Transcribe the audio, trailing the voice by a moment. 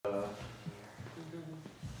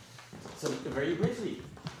So very briefly,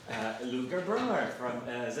 Ludger Brümmer from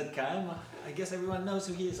ZKM. I guess everyone knows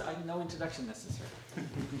who he is. I have no introduction necessary.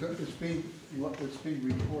 It's being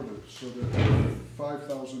recorded, so there are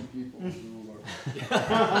 5,000 people who are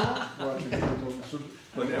watching it. So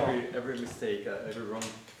but every mistake, every wrong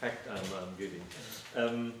fact I'm giving.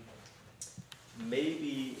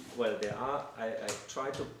 Maybe, well, there are. I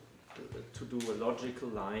try to do a logical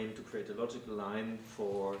line, to create a logical line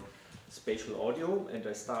for spatial audio, and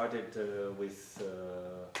I started with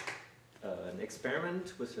an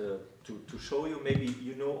experiment with to show you. Maybe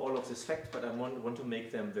you know all of these facts, but I want to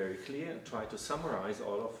make them very clear and try to summarize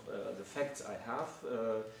all of the facts I have.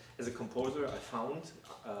 As a composer, I found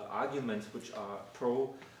arguments which are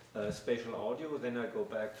pro spatial audio. Then I go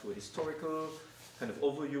back to a historical kind of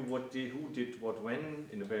overview, who did what when,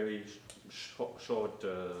 in a very short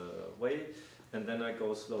way. And then I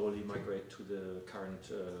go slowly migrate to the current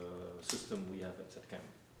system we have at ZKM.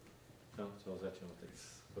 So that, you know, that's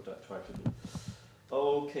what I try to do.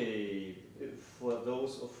 Okay, for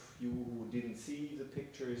those of you who didn't see the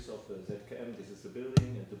pictures of the ZKM, this is the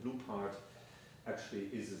building, and the blue part actually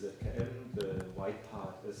is the ZKM. The white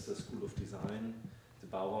part is the School of Design, the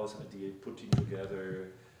Bauhaus idea, putting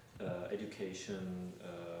together education,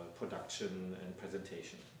 production, and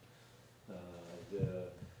presentation.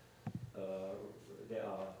 There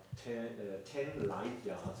are 10 light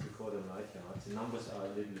yards, we call them light yards. The numbers are a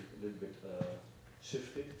little bit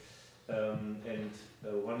shifted. And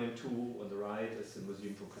 1 and 2 on the right is the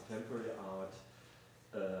Museum for Contemporary Art.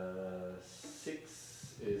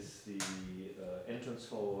 6 is the entrance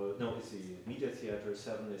hall, no, is the Media Theater.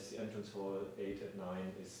 7 is the entrance hall. 8 and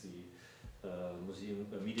 9 is the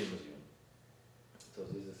Media Museum. So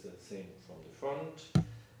this is the same from the front.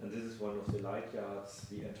 And this is one of the light yards,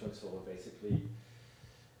 the entrance hall basically.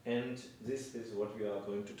 And this is what we are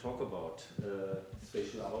going to talk about.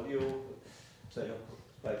 Spatial audio,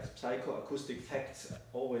 like psychoacoustic facts.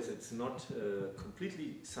 Always it's not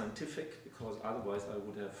completely scientific, because otherwise I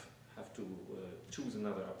would have to choose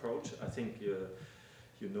another approach. I think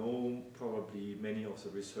you know probably many of the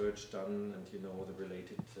research done, and you know the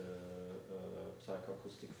related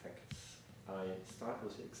psychoacoustic facts. I start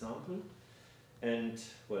with the example. And,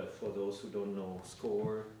 well, for those who don't know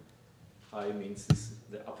score, high means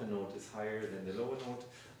the upper note is higher than the lower note.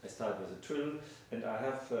 I start with a trill, and I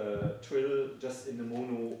have a trill just in the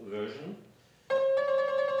mono version.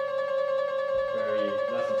 Very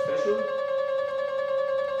nothing special.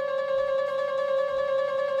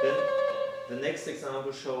 Then the next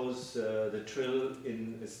example shows the trill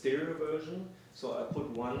in a stereo version. So I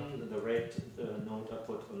put the red note I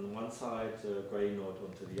put on one side, the gray note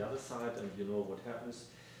onto the other side, and you know what happens.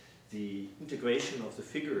 The integration of the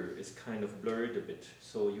figure is kind of blurred a bit.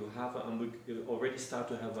 So you have you already start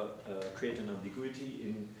to have create an ambiguity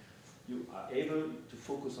in. You are able to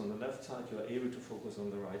focus on the left side, you are able to focus on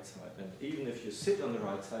the right side. And even if you sit on the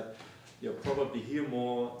right side, you'll probably hear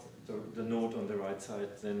more the note on the right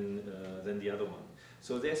side than the other one.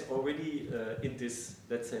 So there's already in this,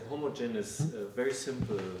 let's say, homogeneous, very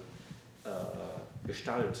simple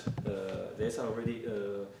gestalt, there's already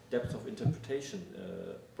a depth of interpretation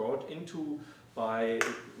brought into by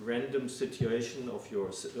random situation of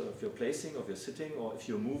your placing, of your sitting, or if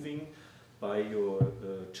you're moving, by your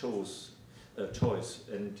choice.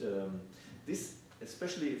 And this,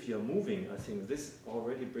 especially if you're moving, I think this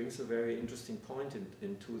already brings a very interesting point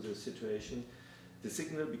into the situation. The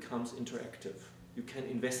signal becomes interactive. You can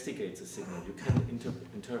investigate the signal, you can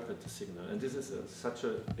interpret the signal, and this is such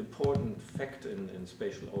an important fact in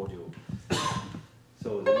spatial audio.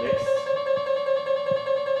 So the next.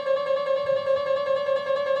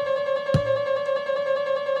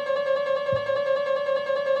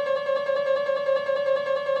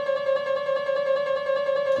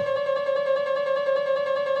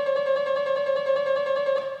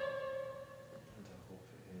 And I hope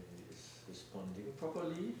he is responding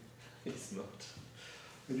properly. It's not.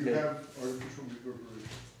 and you have artificial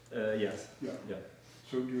reverberation. Yes. Yeah.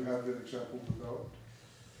 So do you have an example without?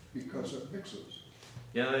 Because it mixes.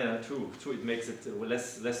 Yeah, true. It makes it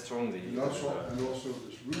less strongly. And also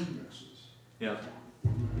this room mixes. Yeah.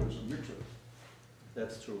 There's a mixer.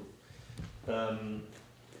 That's true.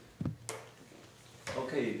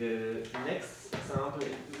 Okay, the next example,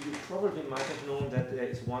 you probably might have known that there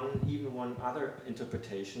is even one other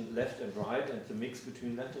interpretation, left and right, and the mix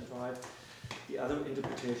between left and right. The other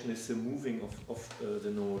interpretation is the moving of the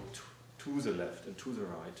note to the left and to the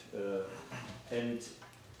right. And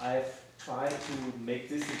I've tried to make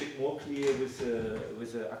this a bit more clear with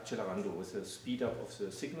the accelerando, with the speed up of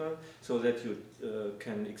the signal, so that you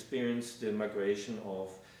can experience the migration of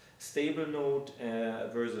stable note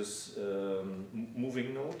versus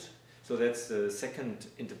moving note. So that's the second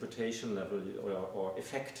interpretation level or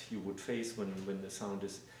effect you would face when the sound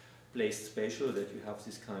is placed spatial, that you have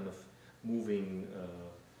this kind of moving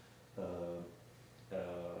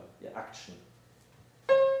action.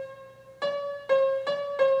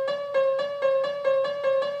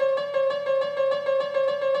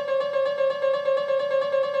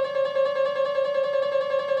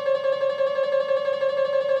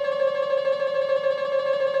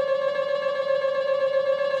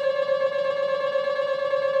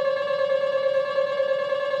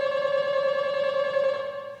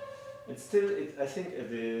 I think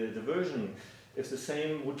the version, if the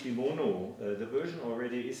same would be mono, the version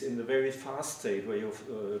already is in the very fast state where you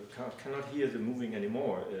cannot hear the moving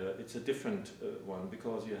anymore. It's a different one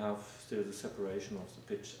because you have still the separation of the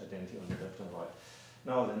pitch identity on the left and right.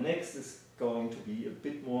 Now the next is going to be a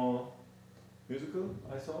bit more musical,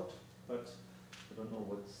 I thought, but I don't know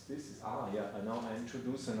what this is. Now I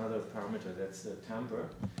introduce another parameter, that's the timbre,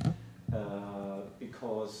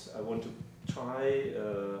 because I want to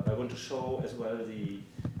I want to show as well the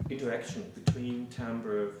interaction between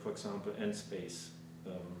timbre, for example, and space.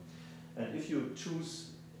 And if you choose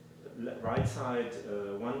right side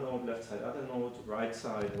one note, left side other note, right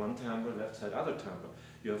side one timbre, left side other timbre,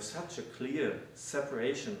 you have such a clear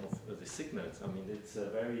separation of the signals. I mean, it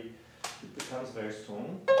becomes very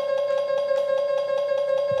strong.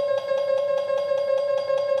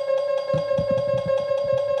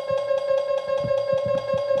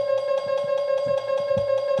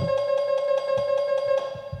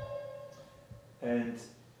 And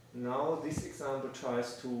now this example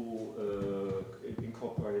tries to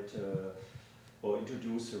incorporate or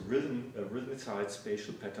introduce a rhythmic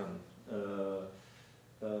spatial pattern.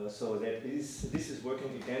 So that this is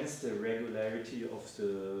working against the regularity of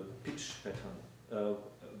the pitch pattern.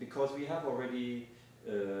 Because we have already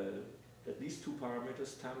at least two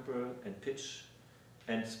parameters, timbre and pitch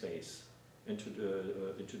and space,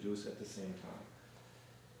 introduced at the same time.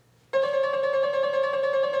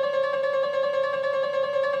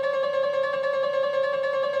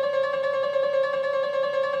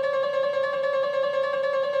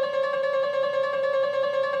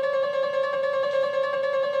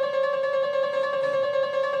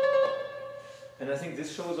 I think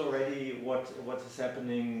this shows already what is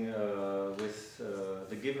happening with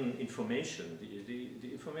the given information.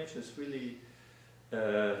 The information is really,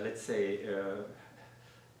 let's say,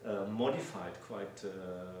 modified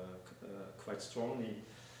quite strongly.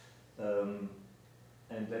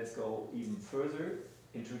 And let's go even further.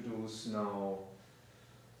 Introduce now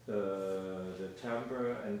the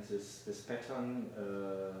timbre and this pattern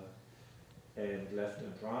and left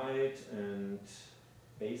and right, and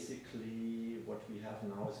basically what we have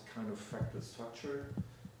now is a kind of fractal structure.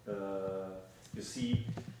 You see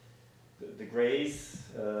the grays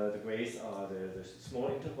are the small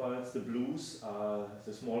intervals, the blues are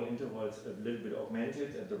the small intervals a little bit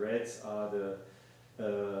augmented, and the reds are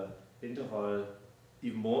the interval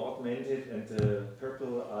even more augmented, and the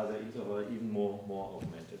purple are the interval even more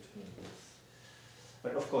augmented.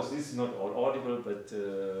 But of course, this is not all audible, but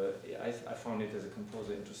I found it as a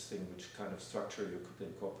composer interesting which kind of structure you could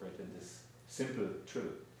incorporate in this simple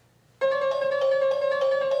trill.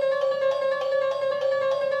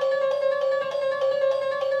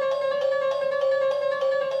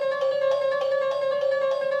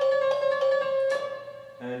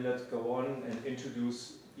 And let's go on and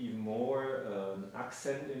introduce even more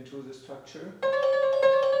accent into the structure.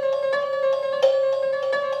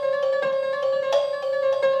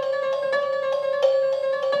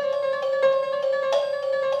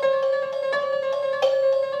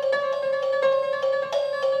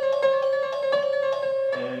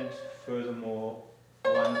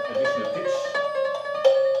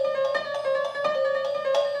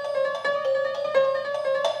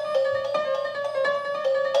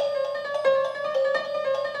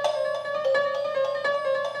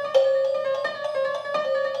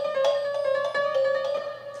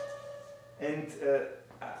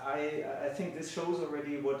 Shows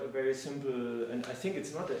already what a very simple, and I think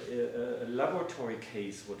it's not a laboratory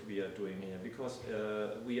case what we are doing here, because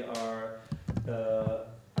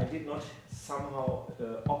I did not somehow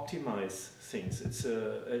optimize things. It's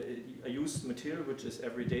I used material which is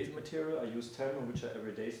everyday material. I use timbre which are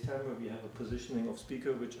everyday timbre. We have a positioning of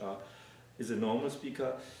speaker which is a normal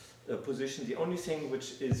speaker position. The only thing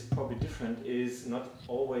which is probably different is not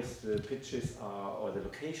always the pitches are or the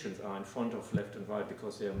locations are in front of left and right,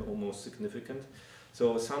 because they are almost significant.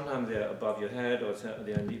 So sometimes they're above your head or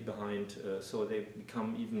they are behind, so they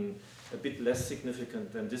become even a bit less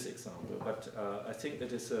significant than this example. But I think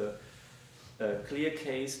that is a clear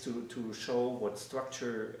case to show what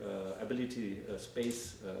structure ability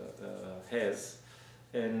space has.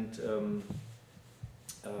 And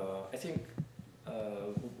I think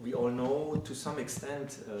we all know to some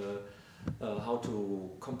extent how to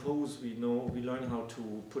compose. We learn how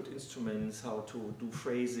to put instruments, how to do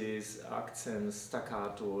phrases, accents,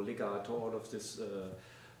 staccato, legato, all of this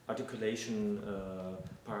articulation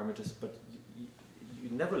parameters. But you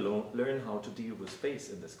never learn how to deal with space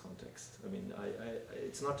in this context. I mean,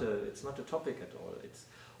 it's not a topic at all. It's,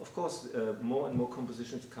 of course, more and more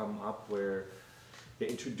compositions come up where they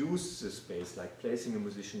introduce the space, like placing a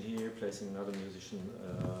musician here, placing another musician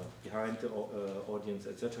behind the audience,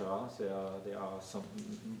 etc. There are some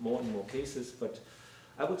more and more cases, but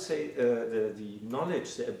I would say the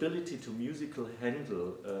knowledge, the ability to musical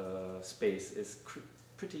handle space is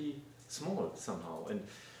pretty small somehow. And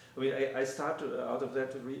I mean, I start out of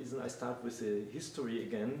that reason. I start with the history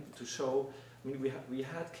again to show. I mean, we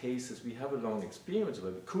had cases. We have a long experience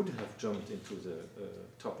where we could have jumped into the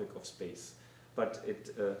topic of space. But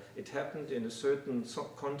it happened in a certain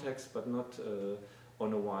context, but not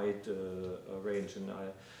on a wide range. And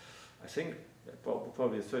I think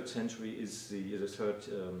probably the third century is the third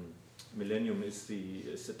millennium is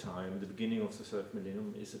the time. The beginning of the third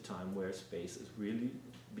millennium is a time where space is really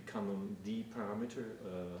becoming the parameter,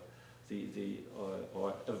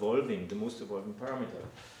 or evolving, the most evolving parameter.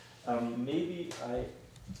 Maybe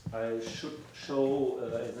I should show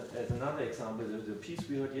as another example the piece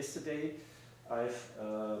we heard yesterday. I've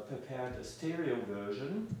prepared a stereo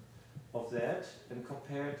version of that and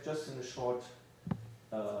compared just in a short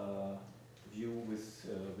view with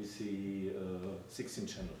the 16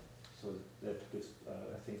 channel. So that gives,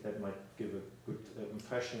 I think that might give a good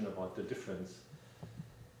impression about the difference.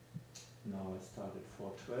 Now I start at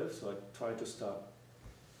 412, so I try to start.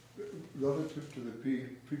 Relative to the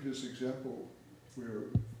previous example, where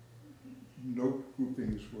note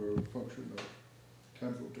groupings were a function of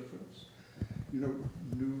temporal difference, you know,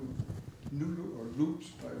 loops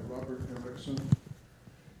by Robert Erickson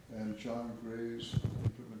and John Gray's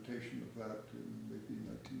implementation of that in maybe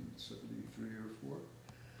 1973 or 4.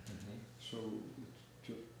 Mm-hmm. So it's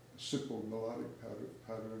just a simple melodic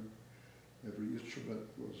pattern. Every instrument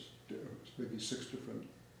was maybe 6 different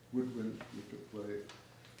woodwinds you could play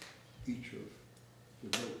each of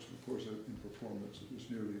the notes. Of course, in performance, it was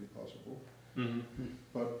nearly impossible. Mm-hmm.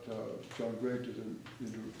 But John Gray did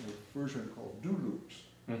a version called do loops,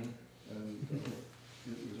 mm-hmm. And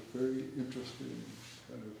it was a very interesting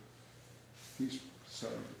kind of piece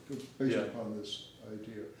sound based upon this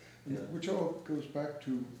idea, which all goes back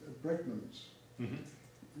to Bregman's. Mm-hmm.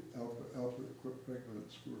 Albert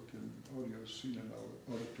Bregman's work in auditory scene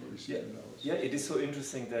analysis. Yeah, it is so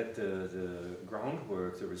interesting that the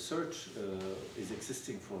groundwork, the research is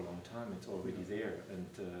existing for a long time. It's already there, and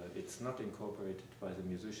it's not incorporated by the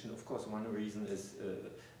musician. Of course, one reason is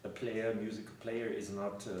a musical player is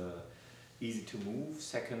not easy to move.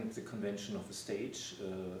 Second, the convention of a stage,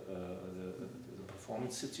 the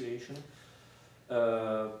performance situation.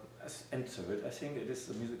 And third, I think it is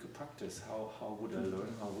a musical practice. How would I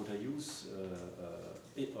learn? How would I use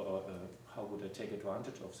it? Or how would I take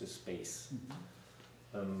advantage of this space?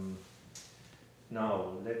 Mm-hmm.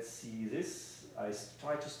 Now, let's see this. I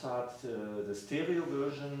try to start the stereo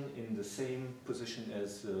version in the same position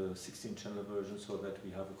as the 16-channel version so that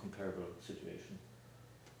we have a comparable situation.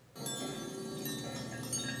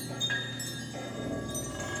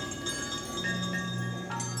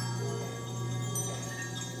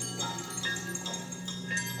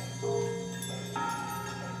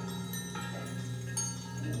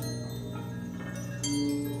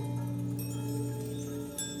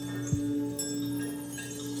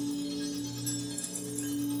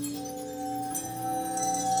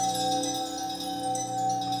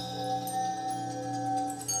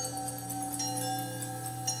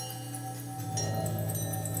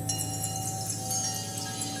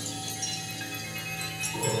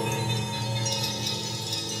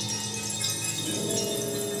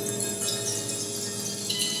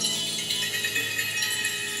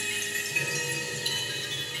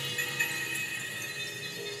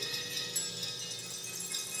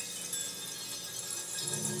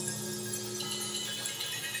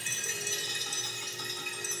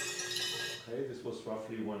 This was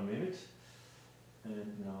roughly 1 minute,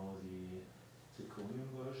 and now the Zirkonium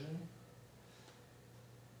version.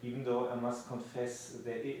 Even though I must confess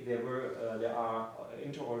there are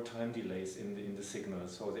interval time delays in the signal,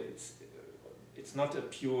 so it's not a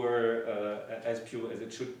pure, as pure as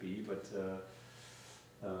it should be, but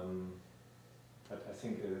I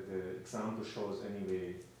think the example shows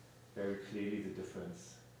anyway very clearly the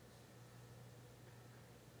difference.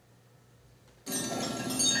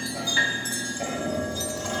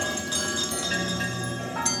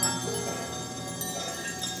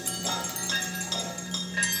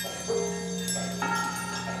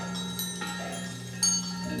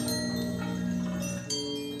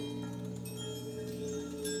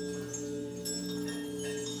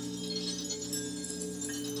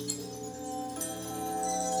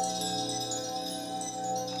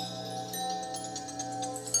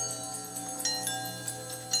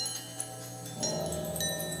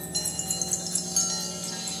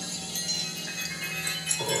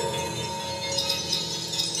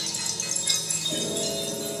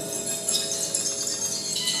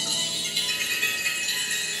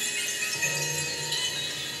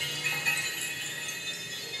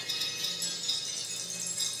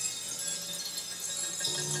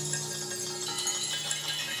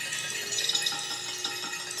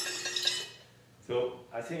 So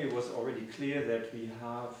I think it was already clear that we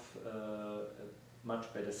have a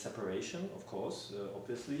much better separation, of course,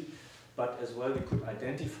 obviously, but as well we could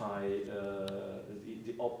identify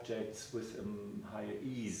the objects with higher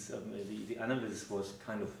ease. The analysis was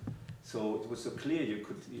kind of, so it was so clear you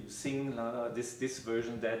could sing this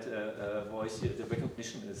version, that voice, the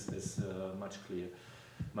recognition is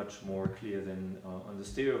much more clear than on the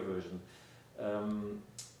stereo version.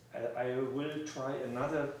 I will try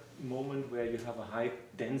another moment where you have a high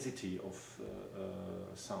density of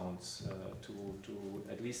sounds to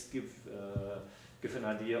at least give an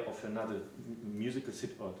idea of another musical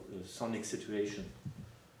or sonic situation.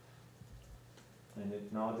 And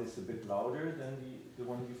now this is a bit louder than the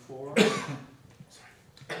one before.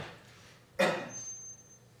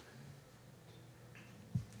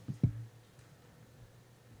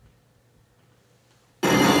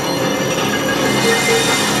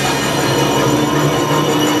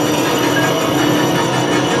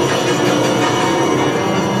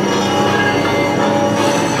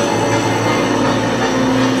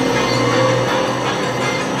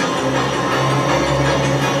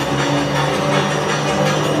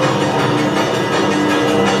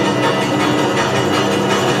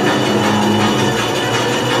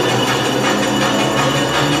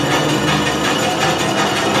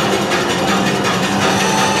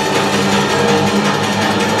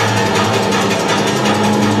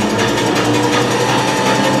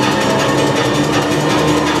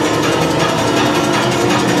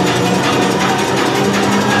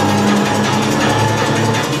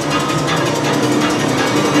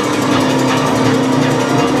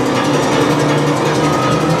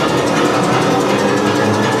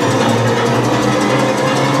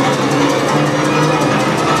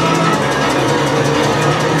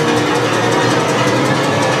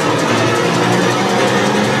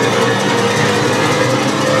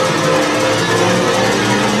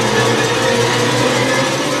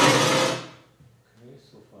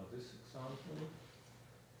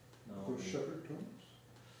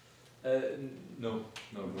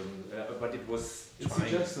 But it was. It's a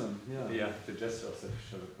gesture, yeah. Yeah, the gesture of the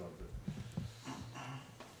shadow concept.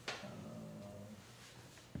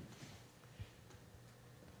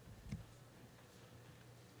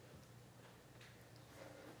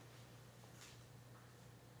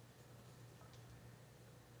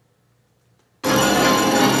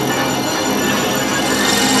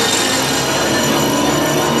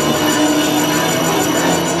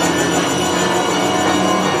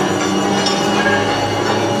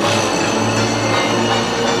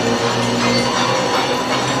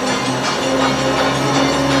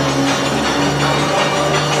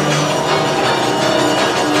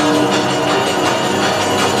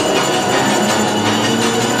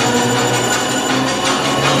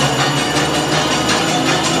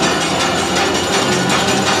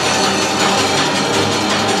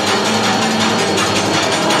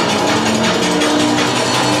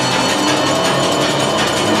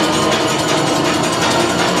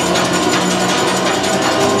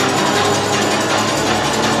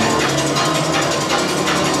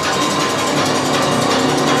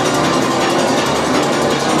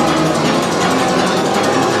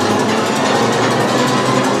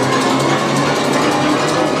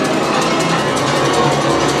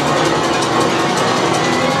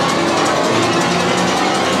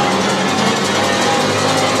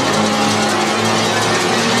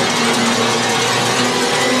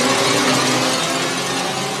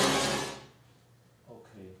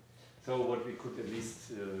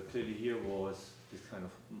 kind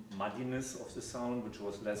of muddiness of the sound, which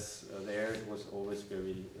was less there. It was always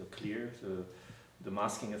very clear. The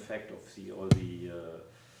masking effect of all the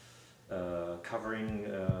covering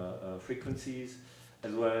frequencies,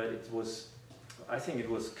 as well. I think it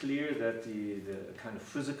was clear that the kind of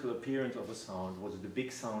physical appearance of a sound, was it a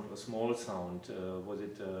big sound or a small sound, was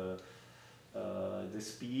it the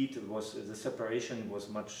speed, the separation was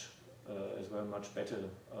much as well much better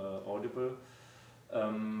audible.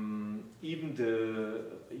 Even the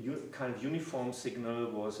kind of uniform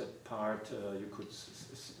signal was at part, you could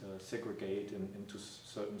segregate into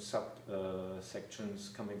certain sections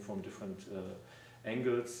coming from different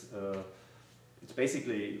angles. It's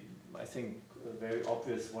basically, I think, very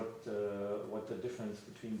obvious what the difference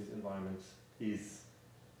between these environments is.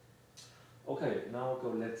 Okay, now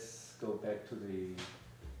let's go back to the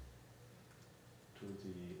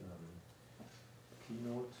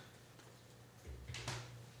keynote,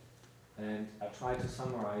 and I try to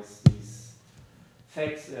summarize these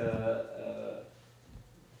facts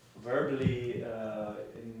verbally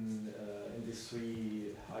in these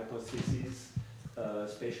three hypotheses.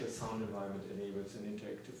 Spatial sound environment enables an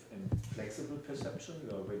interactive and flexible perception.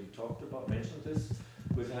 We already mentioned this.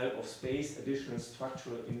 With the help of space, additional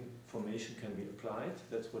structural information can be applied.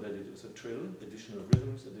 That's what I did with a trill. Additional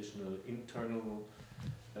rhythms, additional internal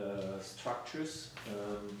structures.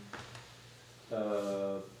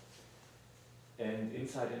 And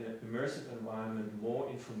inside an immersive environment, more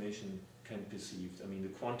information can be perceived. I mean, the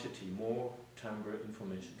quantity, more timbre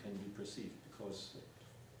information can be perceived, because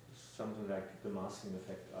something like the masking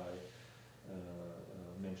effect, I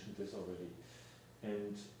mentioned this already.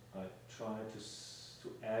 And I try to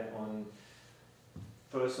add on,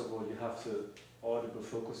 first of all, you have the audible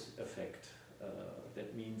focus effect.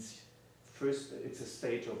 That means, first, it's a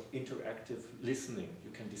stage of interactive listening.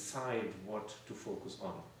 You can decide what to focus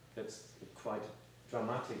on. That's a quite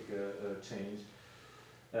dramatic change.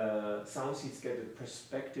 Sound seeds get a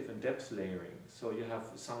perspective and depth layering. So you have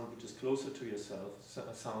sound which is closer to yourself,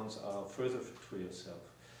 sounds are further to yourself.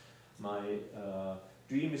 My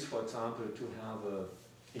dream is, for example, to have a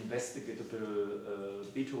investigatable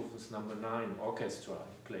Beethoven's No. 9 orchestra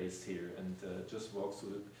placed here, and just walk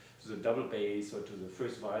to the double bass, or to the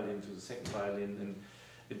first violin, to the second violin, and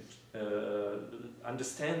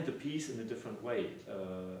understand the piece in a different way.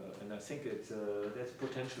 And I think that's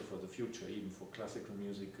potential for the future, even for classical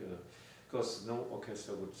music, because no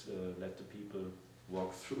orchestra would let the people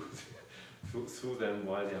walk through them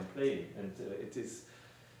while they are playing. And it is,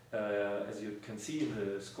 as you can see in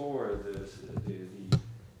the score,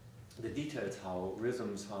 the details, how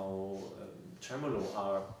rhythms, how tremolo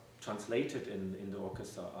are translated in the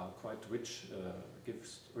orchestra are quite rich,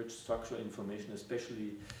 gives rich structural information,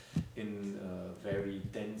 especially in very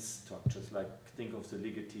dense structures, like think of the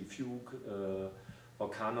legative fugue or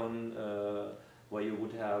canon, where you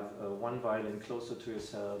would have one violin closer to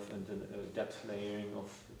yourself, and then a depth layering of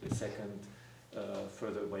the second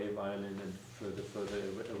further away violin, and further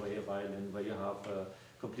away violin, where you have a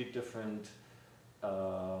complete different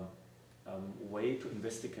way to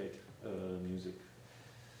investigate music.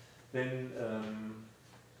 Then,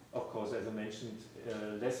 of course, as I mentioned,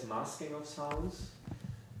 less masking of sounds,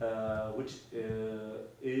 which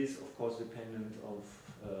is, of course, dependent of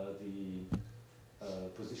the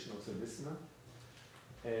position of the listener,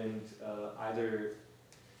 and either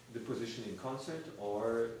the position in concert,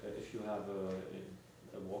 or if you have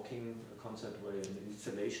a walking concert where an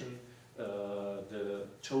installation, the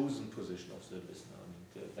chosen position of the listener, I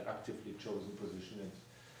mean, the actively chosen position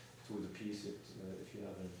to the piece. If you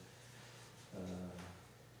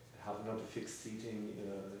have not a fixed seating,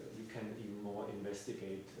 you can even more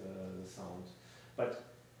investigate the sound. But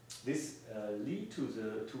this lead to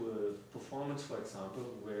a performance, for example,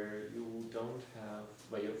 where you don't have,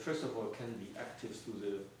 where you first of all can be active through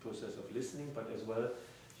the process of listening, but as well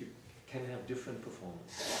you can have different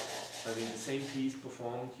performance. I mean, the same piece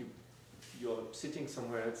performed, you're sitting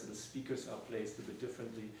somewhere else, the speakers are placed a bit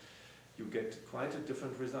differently, you get quite a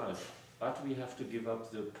different result. But we have to give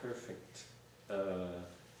up the perfect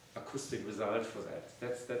acoustic result for that.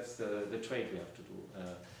 That's the trade we have to do.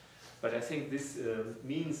 But I think this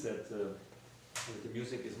means that the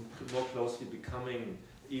music is more closely becoming,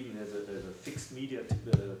 even as a fixed media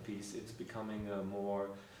piece, it's becoming more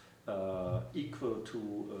equal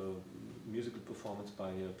to musical performance by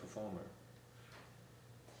a performer.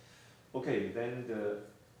 Okay, then the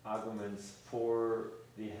arguments for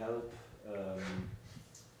the help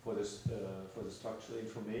for the structural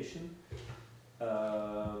information.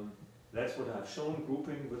 That's what I've shown.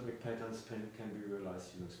 Grouping rhythmic patterns can be realized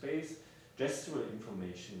using space. Gestural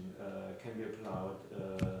information can be applied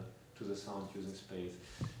to to the sound using space.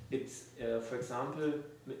 It's, for example,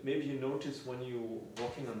 maybe you notice when you're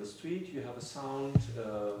walking on the street, you have a sound,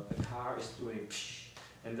 a car is doing psh,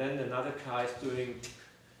 and then another car is doing tsk,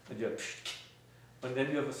 and you're psh, and then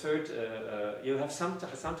you have a third, you have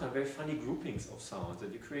sometimes very funny groupings of sounds,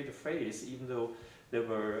 and you create a phrase even though they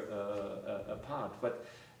were apart. But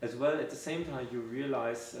as well, at the same time, you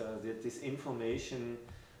realize that this information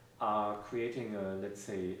are creating, let's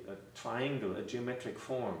say, a triangle, a geometric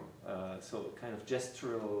form, so a kind of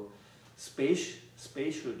gestural,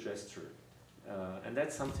 spatial gesture. And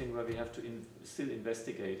that's something where we have to still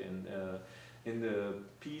investigate. And in the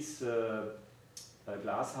piece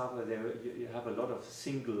Glashaber, there you have a lot of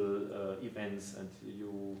single events, and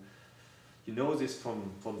you know this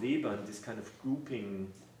from Weber, and this kind of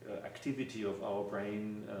grouping activity of our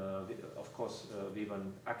brain. Of course, Weber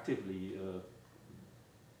actively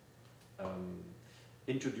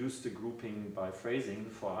introduced the grouping by phrasing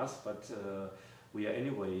for us, but we are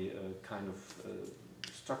anyway kind of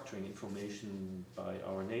structuring information by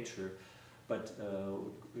our nature. But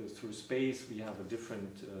through space, we have a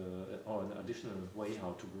different or an additional way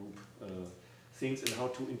how to group things and how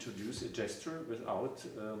to introduce a gesture without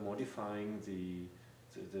modifying the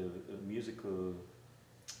musical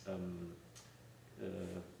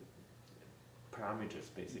parameters,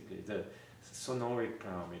 basically the sonoric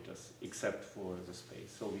parameters, except for the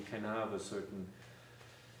space. So we can have a certain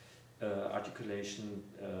articulation,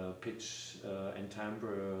 pitch, and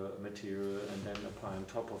timbre material, and then apply on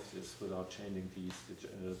top of this without changing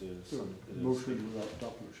mostly without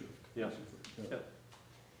Doppler shift. Yeah. Yeah.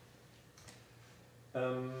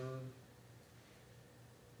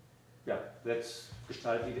 Yeah, that's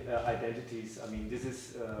Gestalt identities. I mean, this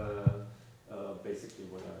is basically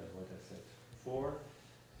what I said before.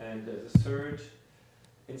 And the third,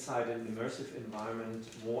 inside an immersive environment,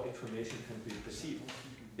 more information can be perceived.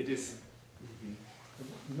 It is. You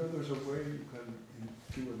know, there's a way you can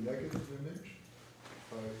do a negative image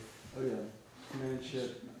by. Oh yeah, Command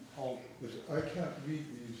Shift Alt. I can't read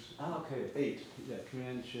these. Ah, okay. 8. Yeah,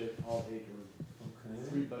 Command Shift Alt 8 or okay.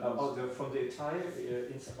 3 buttons. From the entire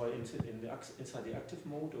inside the active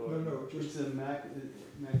mode, or No, just it's a Mac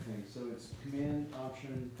thing. So it's Command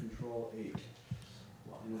Option Control 8.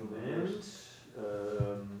 Command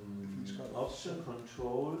Option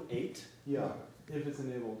Control 8. Yeah, if it's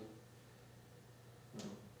enabled. No.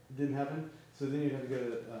 Didn't happen. So then you'd have to go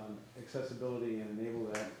to accessibility and enable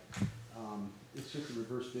that. It's just a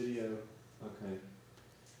reverse video. Okay.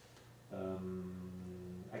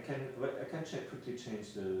 I can quickly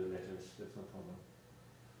change the letters. That's no problem.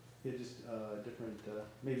 Yeah, just different.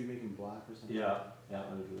 Maybe make them black or something. Yeah,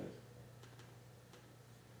 I'll do that.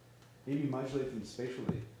 Maybe modulate them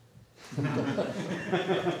spatially. Good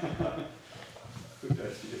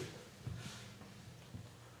idea.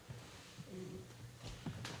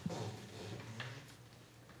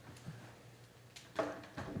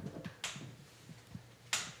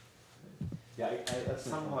 Yeah, I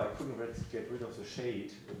somehow I couldn't get rid of the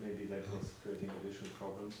shade, but maybe that was creating additional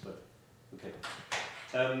problems, but okay.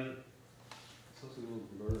 It's also a little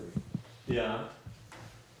blurry. Yeah.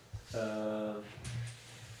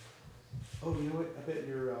 Oh, you know what? I bet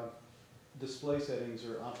your display settings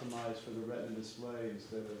are optimized for the Retina display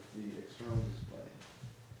instead of the external display.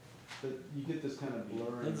 But you get this kind of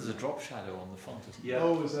blurring. There's a drop shadow on the font, isn't Yeah.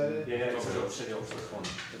 Oh, is that it? Yeah, it's a drop shadow of the font.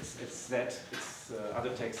 It's that. It's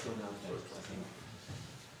other text don't have that, I think.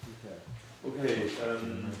 Okay. Okay.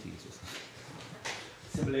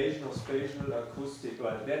 Simulation of spatial acoustic.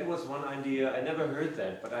 Well, that was one idea. I never heard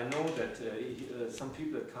that, but I know that some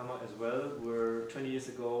people at CCRMA as well were 20 years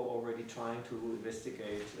ago already trying to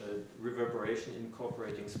investigate reverberation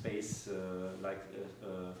incorporating space, like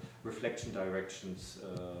reflection directions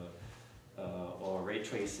or ray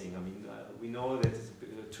tracing. I mean, we know that it's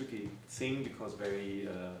a tricky thing because very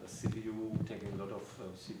CPU, taking a lot of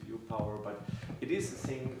CPU power, but it is a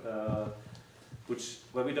thing.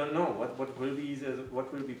 Where we don't know what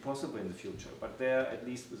will be possible in the future, but there, at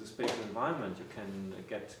least with a spatial environment, you can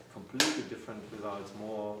get completely different results,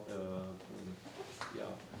 more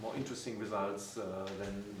interesting results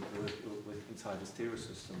than with inside the stereo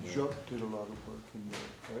system. Jacques did a lot of work in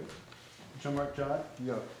there, right? Jean-Marc Jot?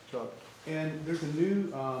 Yeah, Jacques. And there's a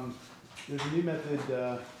new method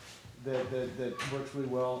that works really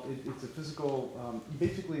well. It's a physical. You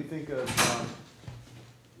basically think of.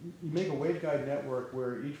 You make a waveguide network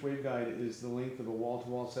where each waveguide is the length of a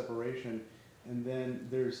wall-to-wall separation, and then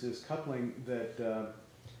there's this coupling that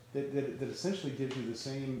essentially gives you the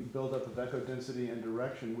same buildup of echo density and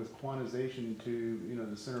direction with quantization to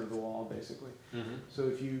the center of the wall, basically. Mm-hmm. So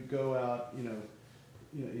if you go out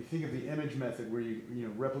you think of the image method where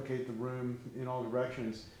you replicate the room in all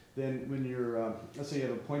directions. Then when you're, let's say you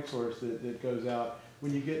have a point source that goes out,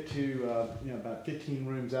 when you get to about 15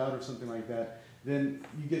 rooms out or something like that, then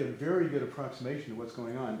you get a very good approximation of what's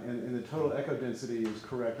going on, and the total echo density is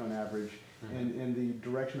correct on average, and the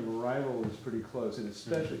direction of arrival is pretty close, and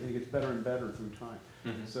especially it gets better and better through time.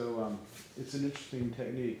 So it's an interesting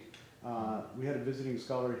technique. We had a visiting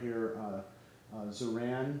scholar here,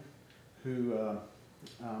 Zoran, who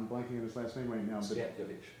I'm blanking on his last name right now, but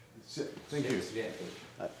thank you.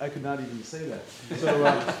 I could not even say that.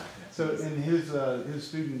 So and his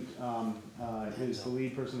student is the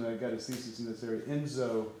lead person that got his thesis in this area.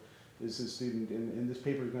 Enzo is his student, and this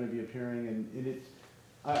paper is going to be appearing, and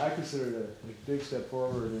I consider it a big step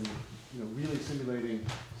forward in really simulating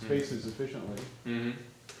spaces efficiently.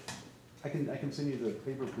 I can send you the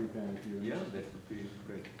paper prepan if you. Yeah, that would be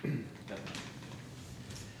great.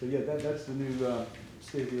 So yeah, that's the new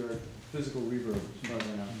state-of-the-art physical reverb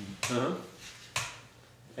starting out.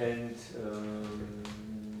 And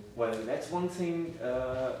well, that's one thing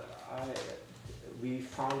we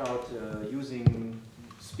found out using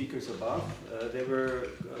speakers above. There were,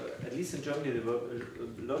 at least in Germany, there were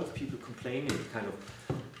a lot of people complaining, kind of,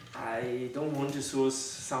 I don't want the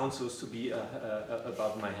sound source to be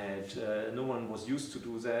above my head. No one was used to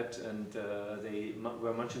do that, and they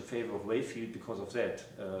were much in favor of wavefield because of that,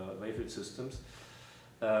 wavefield systems.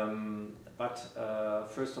 But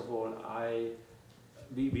first of all,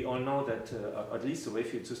 we all know that at least the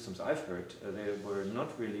wavefield systems I've heard, they were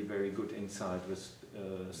not really very good inside with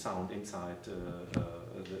sound inside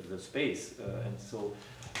the space, and so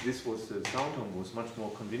this was the Klangdom was much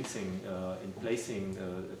more convincing in placing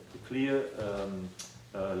a clear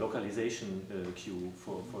localization cue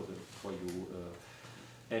for you,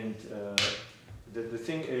 and the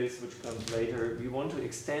thing is, which comes later, we want to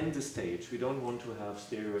extend the stage. We don't want to have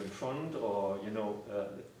stereo in front or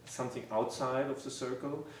something outside of the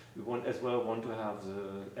circle. We want to have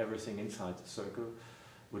everything inside the circle,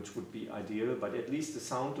 which would be ideal. But at least the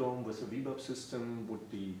sound dome with a reverb system would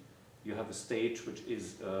be, you have a stage which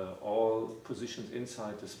is all positions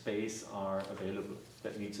inside the space are available.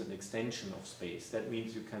 That means an extension of space. That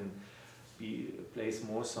means you can place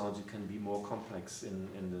more sounds, you can be more complex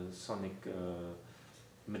in the sonic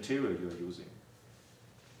material you're using.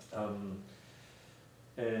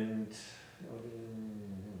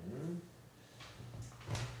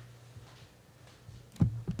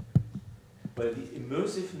 Well, the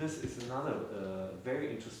immersiveness is another very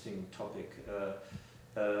interesting topic.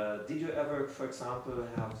 Did you ever, for example,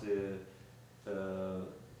 have the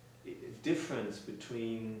difference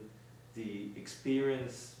between the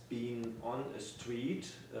experience being on a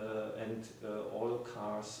street and all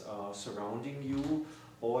cars are surrounding you,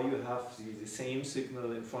 or you have the same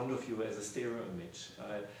signal in front of you as a stereo image?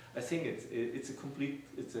 I think it's a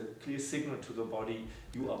clear signal to the body.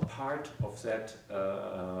 You are part of that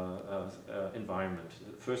environment,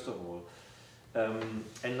 first of all.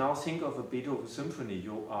 And now think of a Beethoven symphony.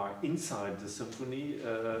 You are inside the symphony.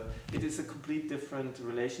 It is a complete different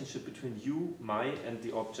relationship between you, and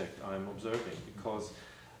the object I'm observing, because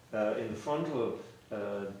in the frontal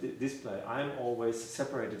display, I'm always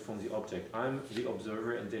separated from the object. I'm the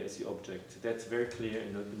observer and there's the object. That's very clear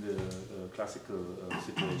in the classical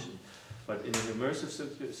situation. But in an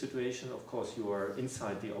immersive situation, of course, you are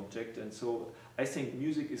inside the object, and so I think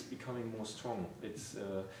music is becoming more strong. It's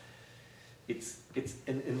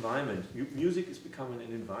an environment. Music is becoming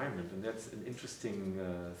an environment, and that's an interesting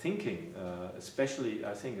thinking, especially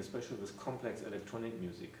with complex electronic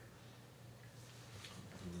music.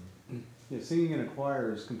 Yeah, singing in a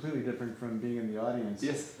choir is completely different from being in the audience.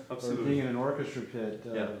 Yes, absolutely. Or being in an orchestra pit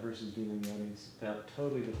versus being in the audience. Yeah,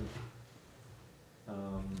 totally different.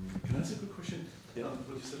 Can I ask a quick question? Yeah.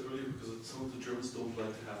 What you said earlier, because some of the Germans don't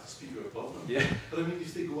like to have the speaker above them. Yeah. But I mean,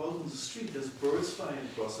 if they go out on the street, there's birds flying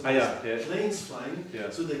across, and there's planes flying,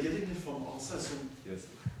 so they're getting it from outside. So yes.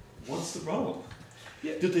 What's the problem?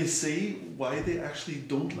 Yeah. Did they say why they actually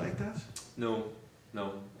don't like that? No.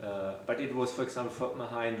 But it was, for example, Volkmar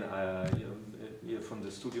Hein, from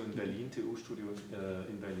the studio in Berlin, TU studio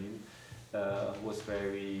in Berlin,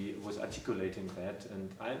 was articulating that, and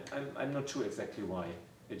I'm not sure exactly why.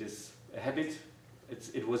 It is a habit.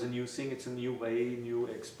 It was a new thing. It's a new way, new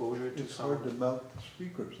exposure to it's sound. hard to mount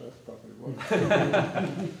speakers. That's probably why.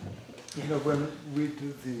 When we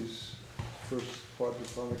did these first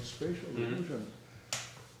quadraphonic spatial illusions,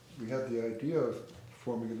 we had the idea of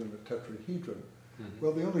forming it in a tetrahedron.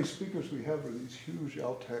 Well, the only speakers we have are these huge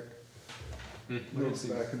Altec notes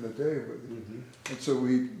back in the day. And so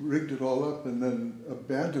we rigged it all up and then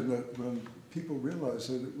abandoned it when people realized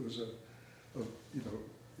that it was you know,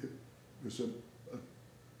 it was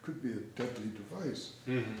could be a deadly device.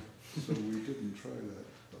 So we didn't try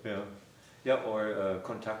that. Yeah. Yeah, or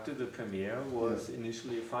Contacte, the premiere was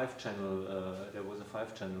initially a 5-channel, there was a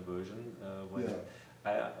 5-channel version.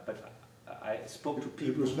 But I spoke to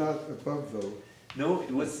people. It was not above though. No,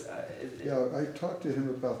 it was. Yeah, I talked to him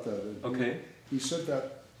about that. And okay. He said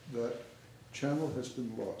that that channel has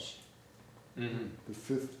been lost. The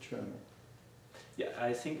 5th channel. Yeah,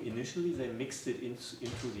 I think initially they mixed it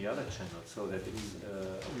into the other channel, so that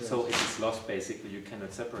it's so it is lost basically. You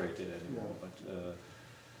cannot separate it anymore. But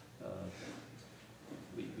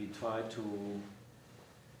we try to.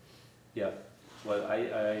 Yeah. Well,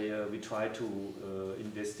 we tried to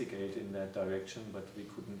investigate in that direction, but we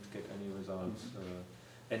couldn't get any results.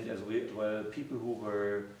 And as people who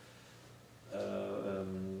were,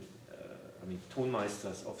 I mean,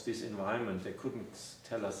 tonmeisters of this environment, they couldn't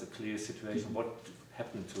tell us a clear situation. What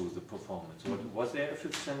happened to the performance? Was there a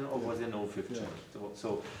 5th channel or was there no 5th channel?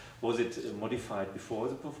 So was it modified before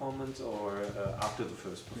the performance or after the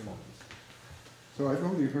first performance? So I've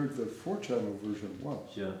only heard the 4-channel version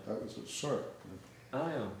once. Yeah. That was at Sark.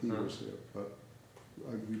 He was there, but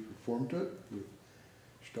we performed it with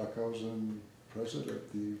Stockhausen present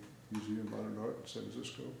at the Museum of Modern Art in San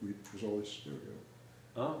Francisco. It was always stereo.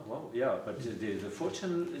 Oh, wow, yeah, but the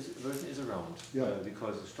 4-channel version is around.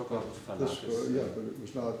 Because Stockhausen Verlag yeah, but it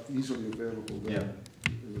was not easily available then.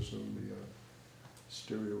 It was only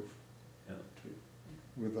stereo tape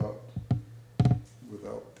without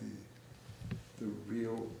the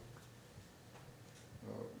real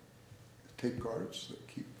tape guards that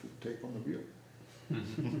keep the tape on the reel.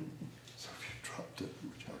 So if you dropped it,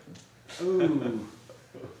 which happened. Ooh.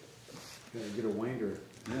 Gotta get a winder.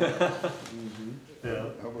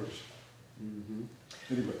 That works.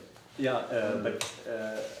 Anyway. Yeah, but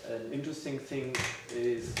an interesting thing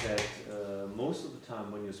is that most of the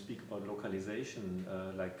time when you speak about localization,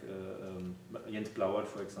 like Jens Blauert,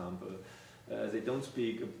 for example, they don't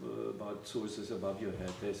speak about sources above your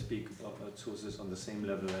head. They speak about sources on the same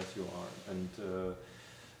level as you are. And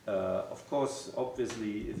of course,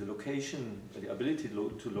 obviously, the location, the ability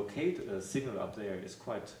to locate a signal up there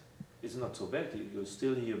is not so bad. You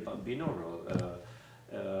still hear binaural,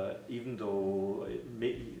 even though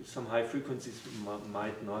some high frequencies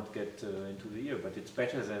might not get into the ear, but it's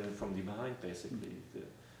better than from the behind, basically,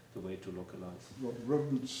 the way to localize. Well,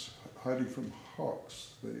 rodents hiding from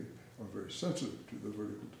hawks, they are very sensitive to the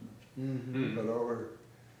vertical dimension. But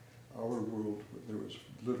our world, there was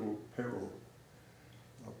little peril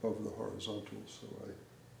above the horizontal, so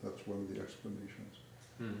that's one of the explanations.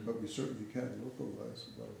 But we certainly can localize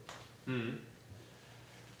about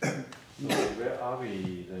where are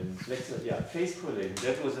we then? Phase correlation.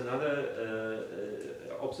 That was another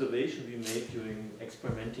observation we made during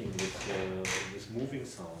experimenting with moving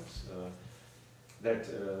sounds.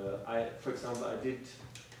 For example, I did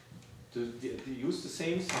use the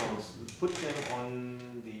same sounds, put them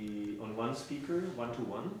on one speaker,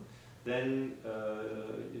 1-to-1, then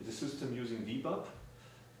the system using VBUP,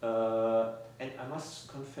 and I must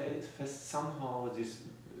confess somehow this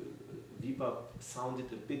VBUP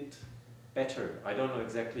sounded a bit better. I don't know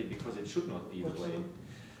exactly because it should not be the way.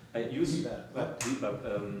 I use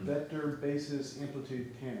VBUP. Vector basis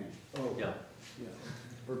amplitude panning. Oh. Yeah.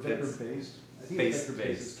 Or vector based. I think vector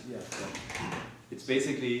based. Yeah. It's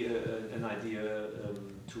basically an idea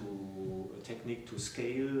a technique to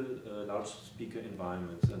scale large speaker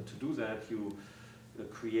environments, and to do that you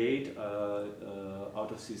create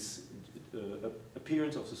out of this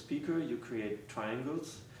appearance of the speaker, you create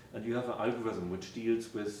triangles, and you have an algorithm which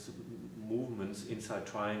deals with movements inside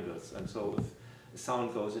triangles. And so if a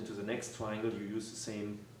sound goes into the next triangle, you use the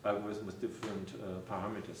same algorithm with different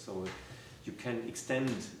parameters. So you can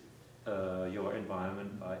extend your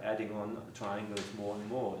environment by adding on triangles more and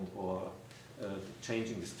more, or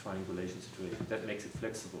changing this triangulation situation. That makes it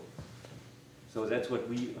flexible. So that's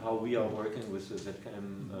how we are working with the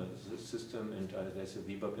ZKM system, and there's a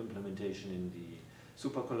VBUP implementation in the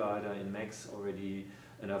Super Collider in Max already,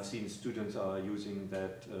 and I've seen students are using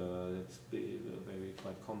that. That's very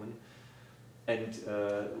quite common. And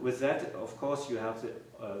with that, of course, you have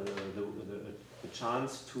the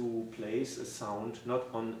chance to place a sound not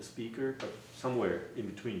on a speaker, but somewhere in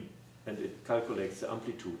between, and it calculates the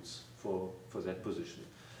amplitudes for that position.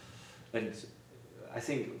 And I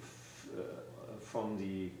think from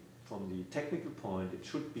the technical point, it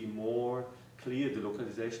should be more clear. The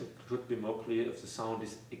localization should be more clear if the sound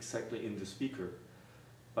is exactly in the speaker.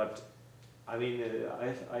 But I mean,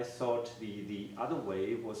 I thought the other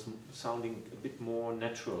way was sounding a bit more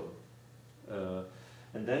natural.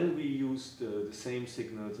 And then we used the same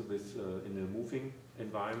signals with in a moving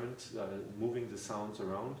environment, moving the sounds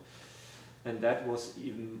around, and that was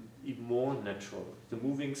even more natural. The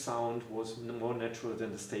moving sound was more natural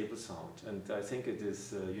than the stable sound, and I think it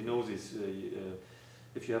is, you know this,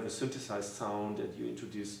 if you have a synthesized sound and you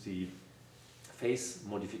introduce the phase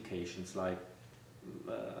modifications like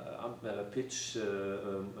pitch,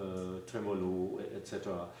 tremolo,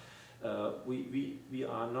 etc. We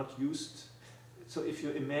are not used. So if you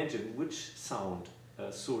imagine which sound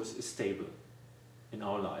source is stable in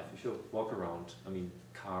our life, if you walk around, I mean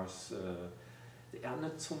cars, there are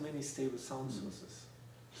not so many stable sound sources.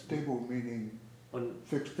 Stable meaning On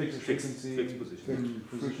fixed frequency, position.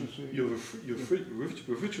 frequency. You have your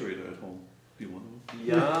refrigerator at home. Do you want to?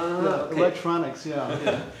 Yeah, okay. Electronics, yeah.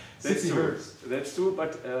 That's 60 true. hertz. That's true,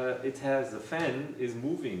 but it has, the fan is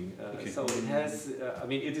moving, Okay. so it has, I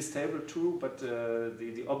mean it is stable true, but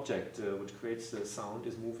the object which creates the sound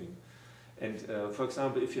is moving. And for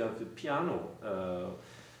example, if you have the piano,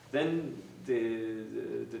 then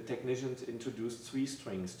the technicians introduced 3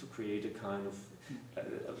 strings to create a kind of,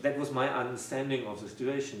 that was my understanding of the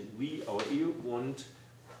situation. Our ear want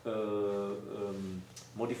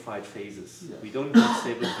modified phases. Yeah. We don't want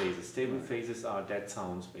stable phases. Stable phases are dead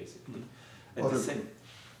sounds, basically. And the same,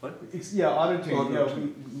 what? Yeah, auto-tune. Yeah,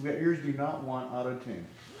 Auto-tune. we ears do not want auto-tune.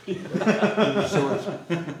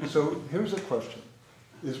 So here's a question.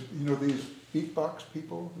 Is, you know, these beatbox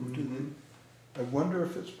people who do Mhm. I wonder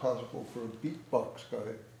if it's possible for a beatbox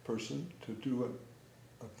person to do a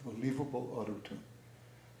believable auto-tune.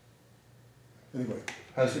 Anyway,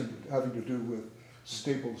 having to do with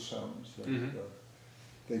stable sounds. And,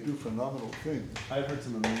 they do phenomenal things. I've heard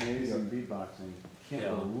some amazing beatboxing. Can't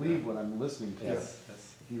Yeah. believe what I'm listening to. Yes,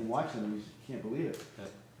 yes. If you watch them, you can't believe it. Yeah.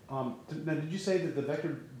 Now, did you say that the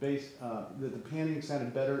vector-based, that the panning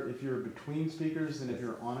sounded better if you're between speakers than if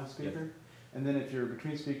you're on a speaker? And then if you're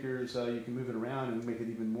between speakers, you can move it around and make it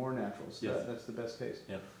even more natural. So Yes. that's the best case.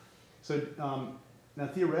 Yeah. So now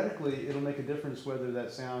theoretically, it'll make a difference whether that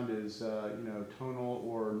sound is you know, tonal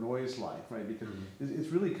or noise-like, right? Because it's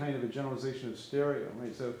really kind of a generalization of stereo,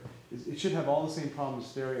 right? So it should have all the same problems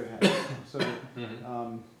stereo has. So that,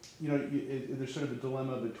 you know, there's sort of a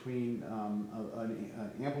dilemma between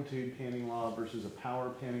an amplitude panning law versus a power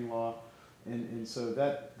panning law, and so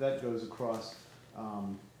that goes across.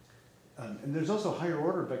 And there's also higher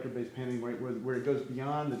order vector-based panning, right, where it goes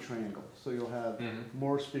beyond the triangle. So you'll have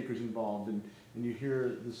more speakers involved, and you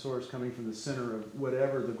hear the source coming from the center of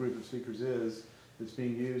whatever the group of speakers is that's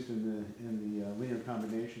being used in the linear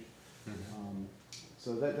combination.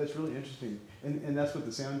 So that's really interesting, and that's what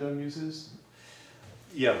the sound dome uses.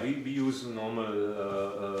 Yeah, we use normal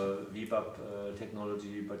VBAP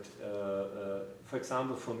technology, but for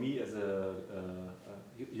example, for me as a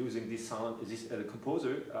using this sound, this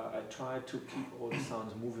composer, I try to keep all the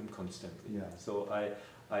sounds moving constantly. Yeah. So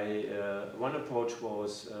one approach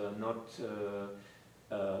was not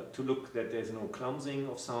to look that there's no clumsing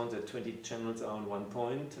of sound, that 20 channels are on one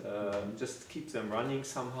point. Just keep them running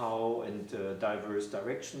somehow and diverse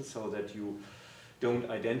directions so that you don't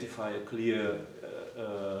identify a clear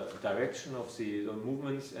direction of the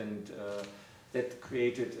movements, and that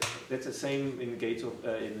created. That's the same in Gates of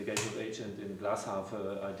H and in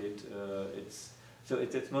Glashafer I did.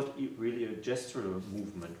 It's not really a gestural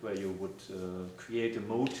movement where you would create a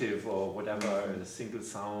motive or whatever, a single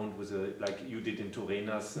sound with like you did in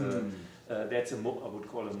Torenas. That's I would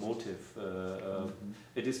call a motive.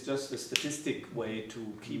 It is just a statistic way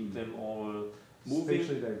to keep them all moving.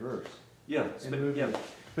 Spatially diverse. Yeah, And moving. yeah.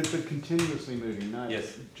 But continuously moving, not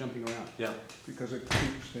Yes. jumping around. Yeah. Because it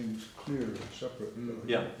keeps things clear and separate.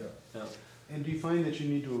 Yeah. Yeah. And do you find that you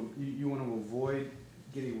need to, you want to avoid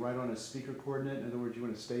getting right on a speaker coordinate? In other words, you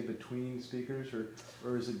want to stay between speakers, or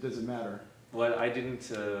does it matter? Well, I didn't.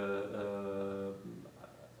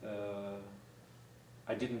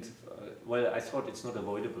 Well, I thought it's not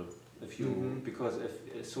avoidable if you because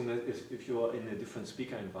as soon as if you are in a different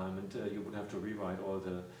speaker environment, you would have to rewrite all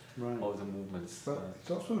the movements. But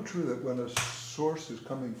it's also true that when a source is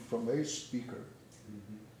coming from a speaker,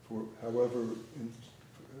 for however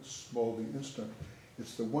small the instant,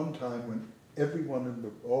 it's the one time when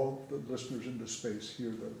everyone all the listeners in the space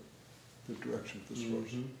hear the direction of the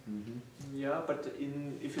source. Yeah, but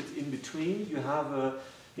if it's in between, you have a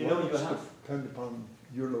you depend upon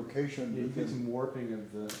your location. Yeah, you get some warping of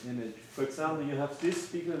the image. For example, you have this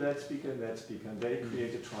speaker, and that speaker, and they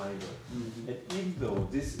create a triangle. And even though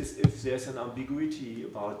this is, if there's an ambiguity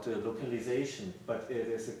about localization, but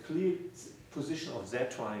there's a clear position of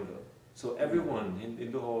that triangle. So everyone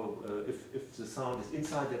in the whole, if the sound is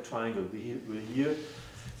inside that triangle, will hear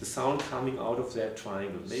the sound coming out of that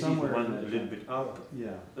triangle. Maybe Somewhere one in a that little bit up,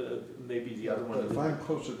 Yeah, maybe the other one a But if little I'm bit.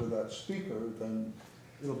 closer to that speaker, then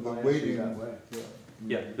it'll the bias you weighting, that way. yeah,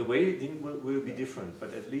 Yeah, the weighting will be different,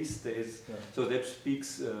 but at least there is. yeah. So that speaks,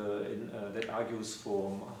 that argues for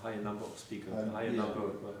a higher number of speakers, a higher Yeah. number,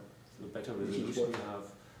 the better Which is resolution what- you have.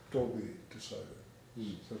 Dolby decided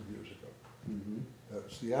Mm. some years ago. Mhm.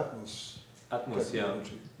 That's the Atmos Atmos, yeah,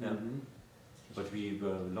 technology. yeah. Mhm. But we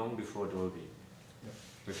were long before Dolby. Yeah.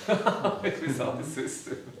 With our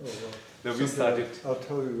system. Oh, well. No, we Sometime started. I'll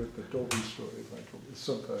tell you the Dolby story, Michael,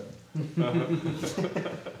 sometime.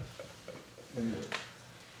 Anyway,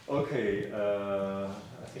 Okay,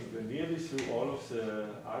 I think we're nearly through all of the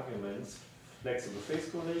arguments. Flexible phase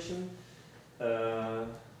correlation.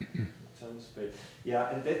 Time space.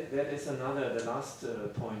 Yeah, and that is another, the last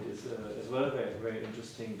point is as well very, very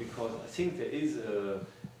interesting, because I think there is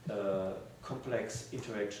a complex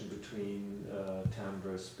interaction between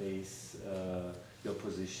timbre, space, your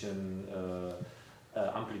position,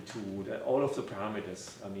 amplitude, all of the parameters.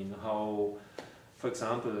 I mean, how, for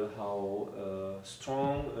example, how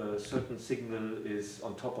strong a certain signal is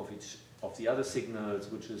on top of each of the other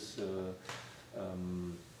signals, which is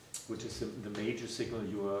the major signal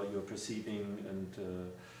you're perceiving, and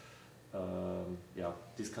yeah,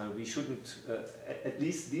 this kind of, we shouldn't, at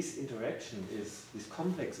least this interaction is, this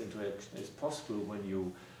complex interaction is possible when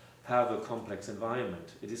you have a complex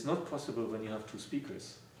environment. It is not possible when you have two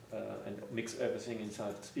speakers and mix everything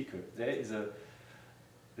inside the speaker.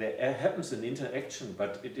 There happens an interaction,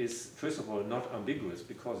 but it is, first of all, not ambiguous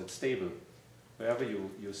because it's stable. Wherever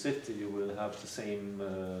you sit, you will have the same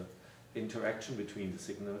interaction between the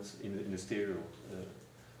signals in the stereo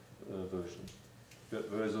version.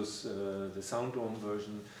 Versus the sound dome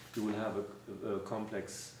version, you will have a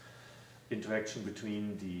complex interaction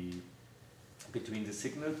between the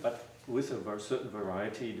signal, but with a certain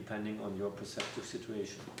variety depending on your perceptive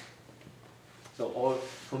situation. So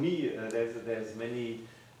for me, there's many,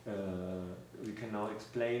 we can now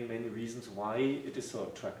explain many reasons why it is so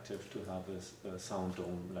attractive to have a sound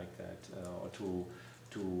dome like that, or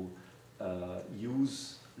to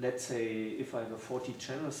use, let's say, if I have a 40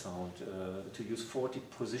 channel sound, to use 40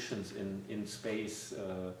 positions in space,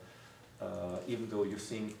 even though you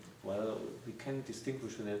think, well, we can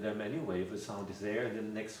distinguish them anyway. If the sound is there and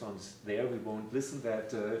then the next one's there, we won't listen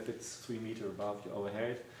that if it's 3 meters above our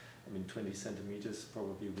head. I mean, 20 centimeters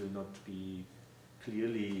probably will not be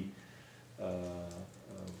clearly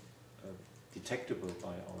detectable by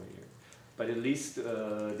our ear. But at least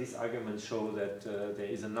these arguments show that there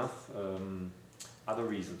is enough other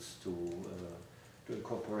reasons to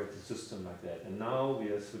incorporate the system like that. And now we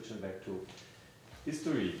are switching back to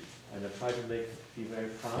history, and I try to be very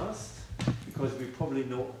fast because we probably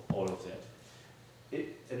know all of that.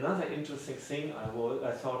 Another interesting thing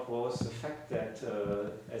I thought was the fact that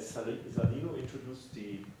as Salino introduced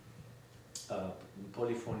the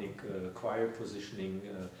polyphonic choir positioning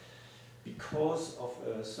because of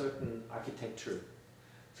a certain architecture.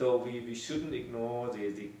 So we shouldn't ignore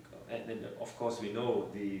and of course we know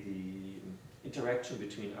the interaction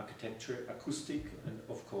between architecture, acoustic, and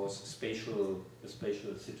of course spatial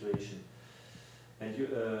situation. And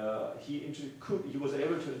he was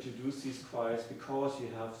able to introduce these choirs because you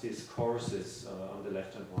have these choruses on the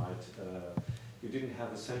left and right. You didn't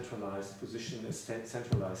have a centralized position, a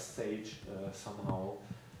centralized stage somehow,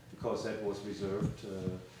 because that was reserved.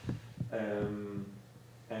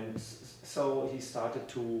 And so he started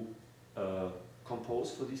to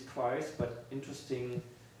compose for these choirs, but interesting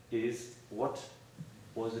is what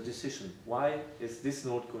was the decision? Why is this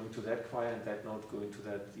note going to that choir and that note going to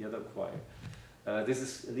the other choir? This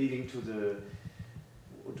is leading to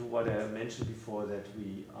what I mentioned before, that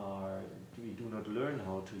we do not learn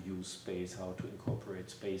how to use space, how to incorporate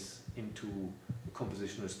space into a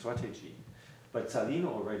compositional strategy. But Salino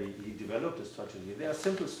already, he developed a strategy. There are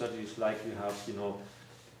simple strategies like you have,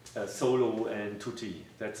 solo and tutti.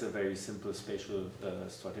 That's a very simple spatial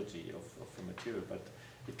strategy of the material, but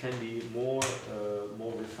it can be more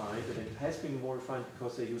refined, and it has been more refined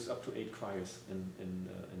because they use up to 8 choirs in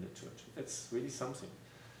the church. That's really something.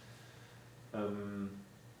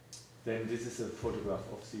 Then this is a photograph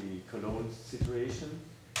of the Cologne situation,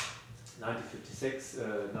 1956,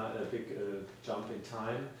 a big jump in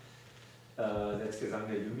time. That's Gesang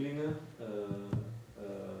der Jünglinge,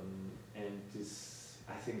 and this,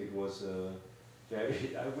 I think it was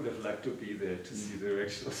very, I would have liked to be there to see the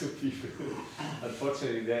reaction of the people.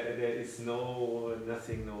 Unfortunately, there is no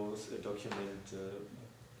document,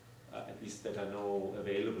 at least that I know,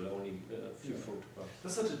 available, only a few photographs.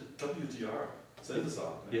 That's such a WDR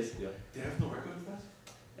synthesizer. Yes, yeah. They have no record of that?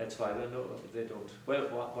 That's why they don't. Well,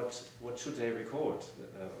 what should they record?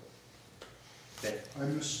 I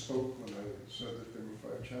misspoke when I said that there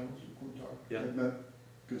were 5 channels in Kuntag. Yeah. I meant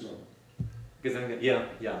Gesang. Gesang, yeah.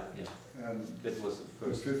 And That was the the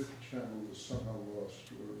first. 5th channel was somehow lost.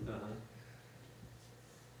 Or, Uh-huh.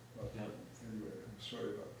 but Yeah. anyway, I'm sorry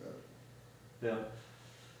about that. Yeah.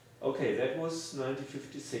 Okay, that was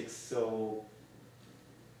 1956. So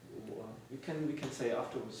we can say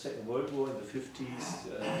after the Second World War in the 50s,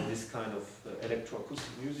 this kind of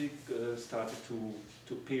electroacoustic music started to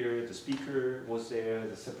appear. The speaker was there,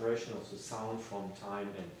 the separation of the sound from time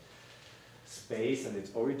and space and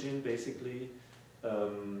its origin, basically.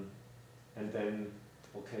 And then,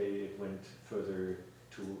 okay, it went further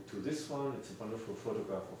to this one. It's a wonderful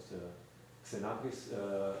photograph of the Xenakis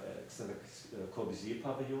Corbusier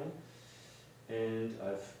pavilion, and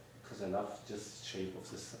because I love just shape of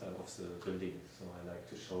the building, so I like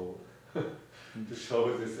to show to show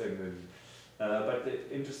this. And then, but the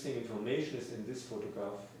interesting information is in this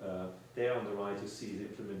photograph. There on the right, you see the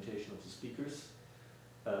implementation of the speakers.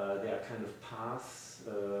 They are kind of paths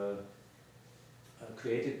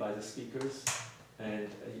created by the speakers, and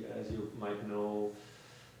as you might know,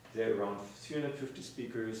 there are around 350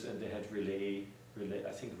 speakers, and they had relay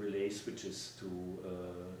switches to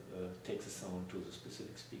take the sound to the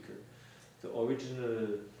specific speaker. The original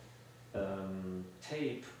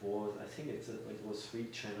tape was, I think it was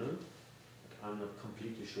 3-channel, but I'm not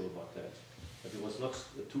completely sure about that. But it was not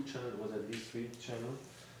a 2-channel, it was at least 3-channel.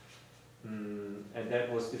 And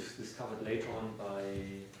that was discovered later on by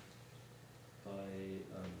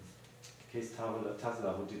Kees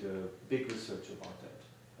Tazla, who did a big research about that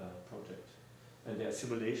project. And there are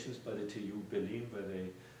simulations by the TU Berlin where they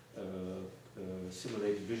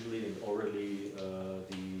simulated visually and orally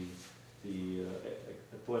the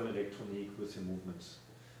poem electronique with the movements.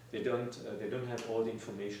 They don't have all the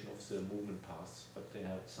information of the movement paths, but they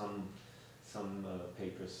have some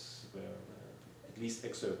papers where at least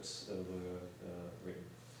excerpts were written.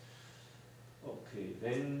 Okay,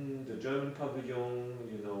 then the German pavilion,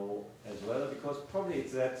 you know, as well, because probably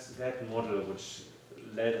it's that model which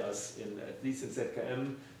led us, at least in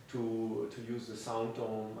ZKM, to use the sound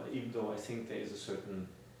dome, even though I think there is a certain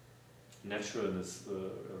naturalness,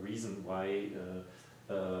 a reason why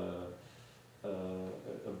a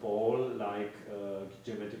ball-like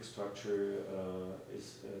geometric structure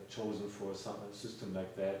is chosen for a system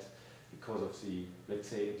like that, because of the, let's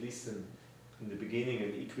say, at least in the beginning,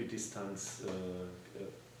 an equidistance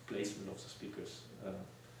placement of the speakers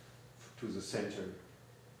to the center.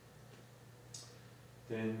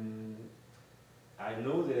 Then I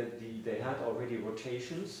know that they had already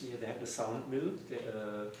rotations. Here they had the sound mill,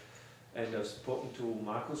 and I've spoken to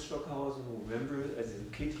Markus Stockhausen, who remembers as a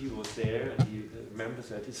kid he was there, and he remembers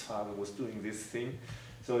that his father was doing this thing.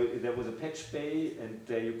 So there was a patch bay, and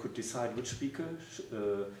there you could decide which speaker.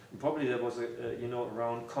 Probably there was a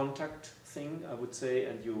round contact thing, I would say,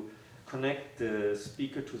 and you connect the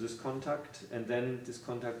speaker to this contact, and then this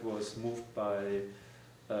contact was moved by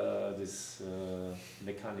this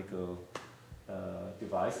mechanical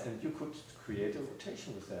device, and you could create a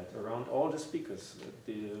rotation with that around all the speakers,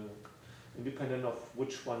 independent of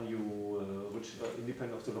which one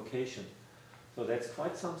independent of the location. So that's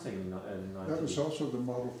quite something. That was also the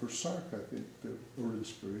model for Sark, I think, or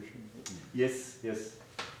inspiration. Yes.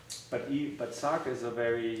 But Sark is a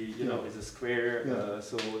very, is a square,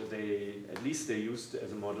 so at least they used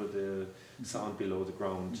as a model the sound below the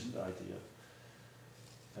ground idea.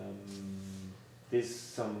 There's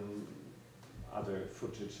some other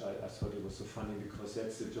footage. I thought it was so funny because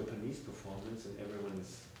that's the Japanese performance, and everyone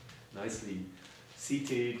is nicely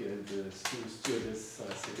seated, and the stewardess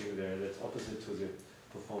are sitting there. That's opposite to the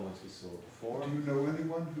performance we saw before. Do you know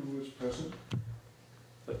anyone who was present?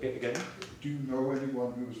 Again? Do you know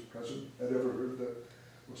anyone who was present? Had ever heard the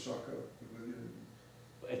Osaka Pavilion?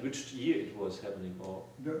 At which year it was happening? Or?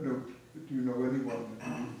 No. Do you know anyone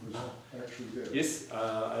who was actually there? Yes,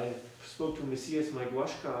 I spoke to Messias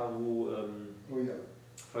Maiguashka, who,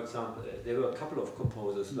 for example, there were a couple of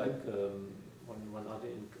composers, like one other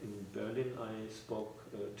in Berlin I spoke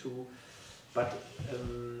to, but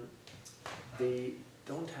they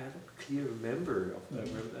don't have a clear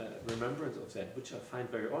remembrance of that, which I find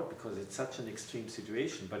very odd because it's such an extreme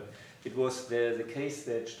situation. But it was the case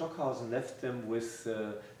that Stockhausen left them with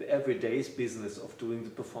the everyday business of doing the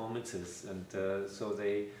performances, and so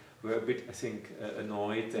they were a bit, I think,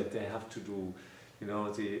 annoyed that they have to do,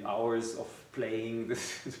 the hours of playing the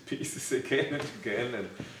pieces again and again, and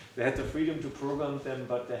they had the freedom to program them,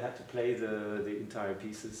 but they had to play the entire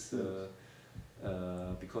pieces.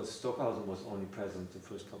 Because Stockhausen was only present the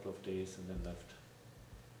first couple of days and then left.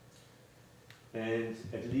 And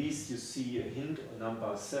at least you see a hint on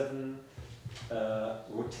number 7,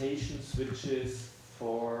 rotation switches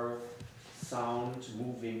for sound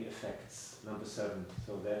moving effects, number 7.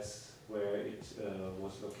 So that's where it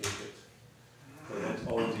was located. So that's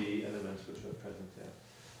all the elements which were present there.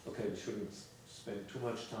 Okay, we shouldn't spend too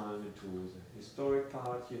much time into the historic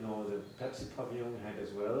part. You know, the Pepsi Pavilion had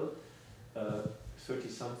as well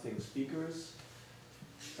 30-something speakers.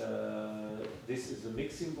 This is a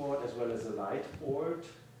mixing board as well as a light board.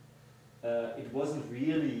 It wasn't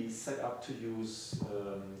really set up to use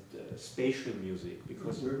spatial music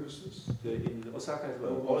because where was this? In Osaka as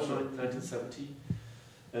well, Oh, all Osaka. 1970,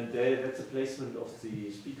 and that's a placement of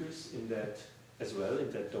the speakers in that as well,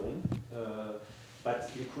 in that dome.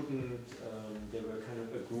 But you couldn't. There were kind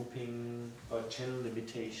of a grouping or channel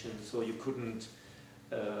limitation, so you couldn't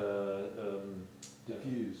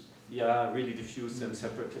Diffuse. yeah, really diffuse them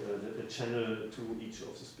separate the channel to each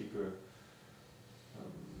of the speaker.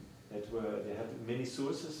 They had many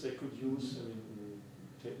sources they could use. I mean,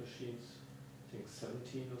 tape machines, I think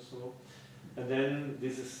 17 or so. And then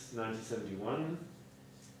this is 1971.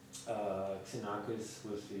 Xenakis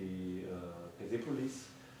with the Persepolis.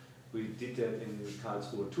 We did that in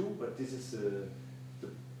Karlsruhe too, but this is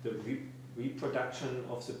the reproduction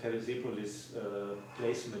of the Persepolis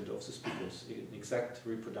placement of the speakers, an exact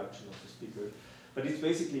reproduction of the speaker. But it's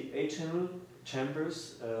basically 8-channel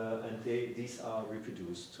chambers, and these are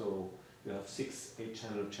reproduced. So you have 6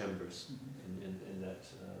 8-channel chambers in that.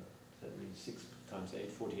 That means 6 times 8,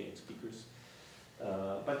 48 speakers.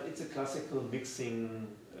 But it's a classical mixing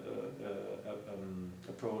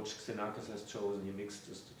approach. Xenakis has chosen. He mixed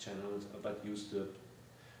just the channels, but used the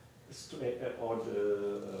odd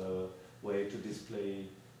way to display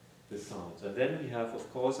the sounds. And then we have,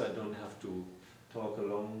 of course, I don't have to talk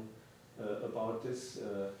along about this.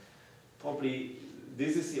 Probably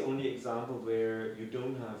this is the only example where you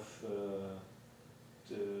don't have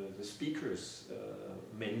the speakers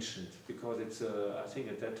mentioned, because it's I think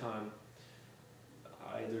at that time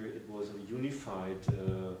either it was a unified,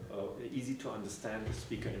 easy to understand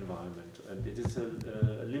speaker environment, and it is a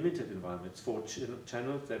limited environment. It's 4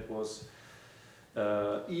 channels. That was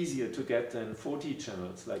easier to get than 40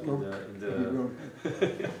 channels, like in the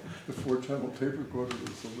the 4-channel tape recorder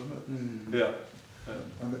was the limit. yeah.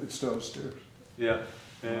 And it's downstairs. Yeah.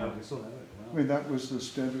 Yeah. We still have it. I Wow. mean, that was the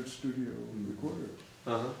standard studio recorder.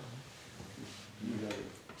 Uh-huh. We had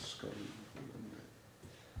a Scully anyway.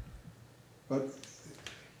 But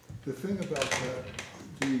the thing about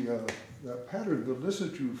that pattern, the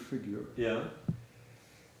Lissajou figure, Yeah.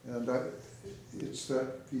 and it's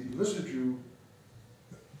that the Lissajou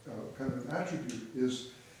kind of an attribute is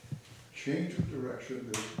change of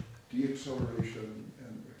direction, there's deacceleration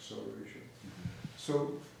and acceleration.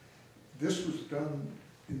 So this was done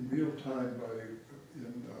in real time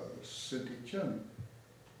in Saint-Étienne,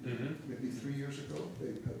 maybe 3 years ago.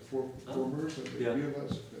 They had 4 performers, and they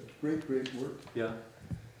realized that great work. Yeah.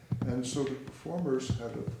 And so the performers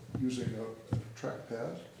had using a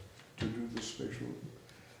trackpad to do the spatial,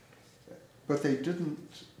 but they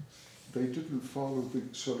didn't follow the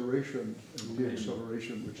acceleration and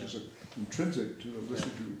deacceleration, which is intrinsic to the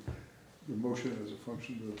Lissajou, the motion as a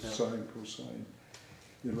function of sine cosine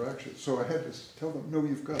interaction. So I had to tell them, no,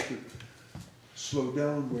 you've got to slow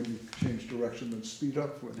down when you change direction and speed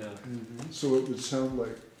up when. So it would sound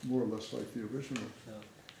like more or less like the original. Yeah.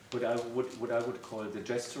 What I would call the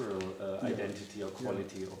gestural identity or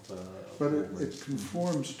quality of but movement. it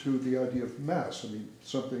conforms to the idea of mass. I mean,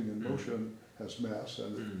 something in motion has mass,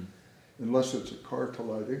 and unless it's a car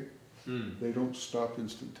colliding, they don't stop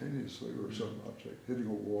instantaneously, or some object hitting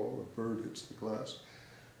a wall, a bird hits the glass,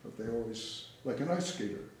 but they always, like an ice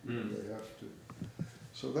skater, they have to.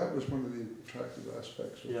 So that was one of the attractive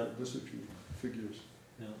aspects of the Lissajou figures.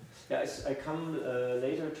 Yeah, I come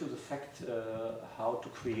later to the fact how to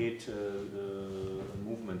create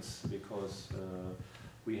movements, because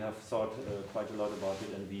we have thought quite a lot about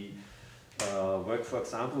it, and we worked, for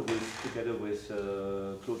example, together with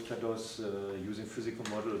Claude Cados using physical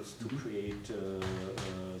models to create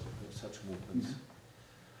such movements.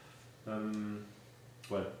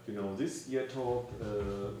 Well, you know, this year talk,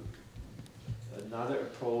 another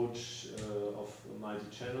approach of a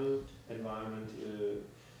multi-channel environment,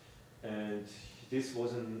 and this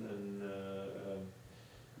was an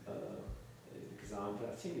example.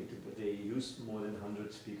 I think they used more than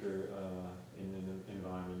 100 speaker in an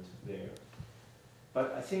environment there.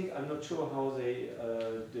 But I think I'm not sure how they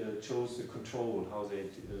chose the control, how they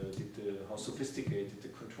how sophisticated the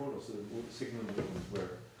control of the signal movement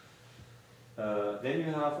were. Then you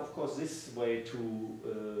have, of course, this way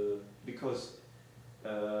to because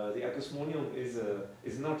the acousmonium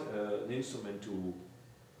is not an instrument to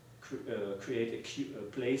create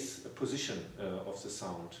a position of the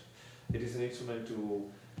sound. It is an instrument to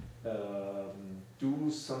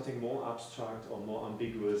do something more abstract or more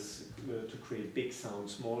ambiguous, to create big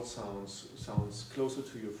sounds, small sounds, sounds closer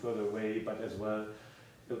to you, further away, but as well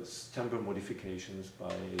temporal modifications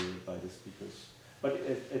by the speakers. But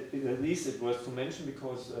at least it was to mention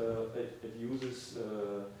because it uses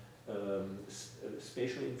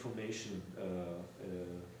spatial information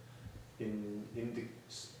in the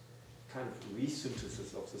kind of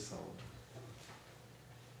resynthesis of the sound.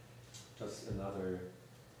 Just another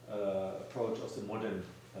approach of the modern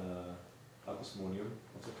acousmonium,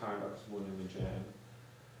 of the current acousmonium in JM.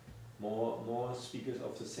 More speakers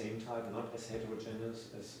of the same type, not as heterogeneous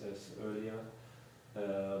as earlier.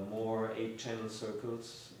 More 8-channel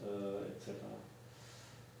circles, etc.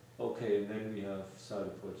 Okay, and then we have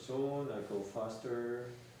Psychoacoustic. I go faster.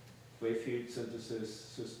 Wavefield synthesis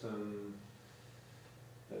system.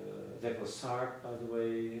 That was Sark, by the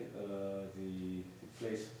way.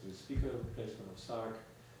 The speaker placement of Sark,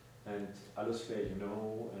 and Allosphere, you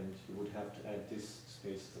know, and you would have to add this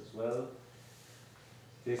space as well.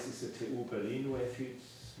 This is the TU Berlin wavefields.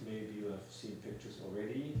 Maybe you have seen pictures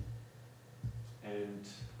already. And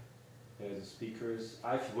the speakers,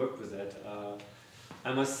 I've worked with that.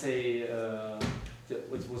 I must say it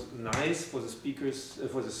was nice for the speakers,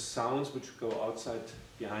 for the sounds which go outside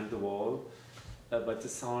behind the wall, but the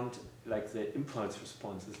sound, like the impulse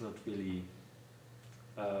response, is not really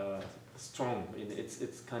strong.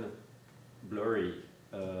 It's kind of blurry.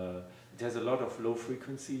 It has a lot of low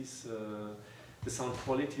frequencies. The sound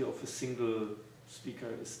quality of a single speaker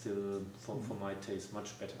is still, for my taste,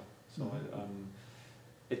 much better. So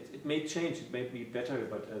it may change, it may be better,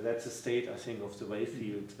 but that's a state, I think, of the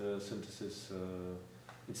wavefield synthesis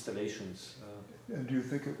installations. And do you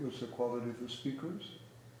think it was the quality of the speakers?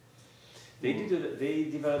 They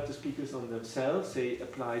developed the speakers on themselves. They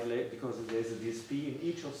applied, because there's a DSP in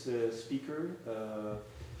each of the speaker.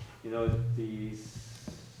 You know, the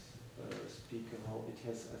speaker, it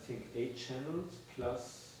has, I think, 8 channels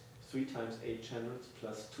plus 3 times 8 channels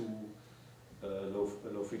plus 2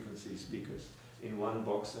 low frequency speakers in one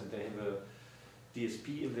box, and they have a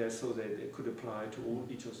DSP in there so that they could apply to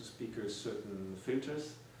each of the speakers certain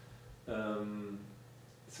filters.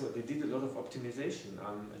 So they did a lot of optimization,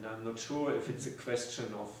 and I'm not sure if it's a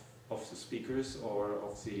question of the speakers or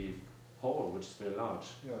of the hall, which is very large.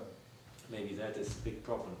 Yeah. Maybe that is a big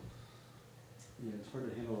problem. Yeah, it's hard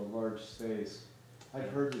to handle a large space. I've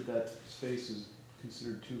heard that space is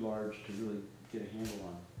considered too large to really get a handle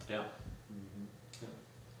on. Yeah.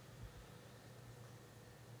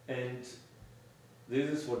 And this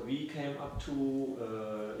is what we came up to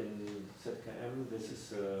in ZKM. This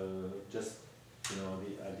is just, you know,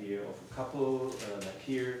 the idea of a couple, like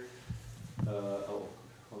here. Oh,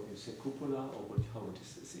 how do you say cupola, or what? How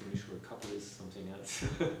is this English word? Couple is something else.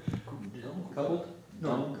 Couple?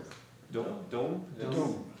 No. Dome. Dome.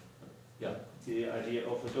 Yeah, the idea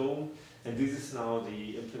of a dome, and this is now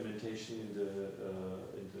the implementation in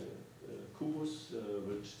the Kubus,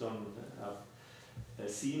 which Don have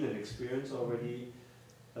seen and experienced already.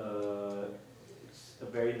 It's a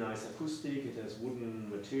very nice acoustic. It has wooden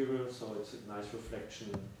material, so it's a nice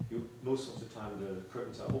reflection. Most of the time the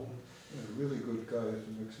curtains are open. Yeah, really good guy as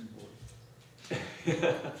a mixing board.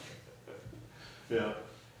 Yeah.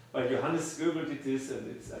 But Johannes Goebel did this, and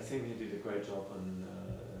I think he did a great job on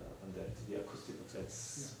that, the acoustic of that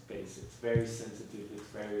space. It's very sensitive. It's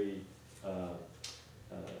very.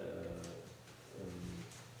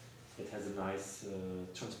 It has a nice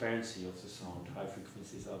transparency of the sound. High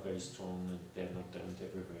frequencies are very strong, and they're not damped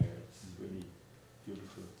everywhere. It's really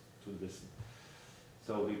beautiful to listen.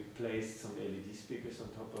 So we placed some LED speakers on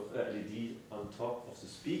top of LED on top of the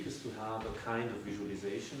speakers to have a kind of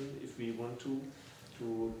visualization, if we want to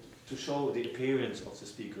show the appearance of the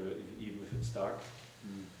speaker, even if it's dark.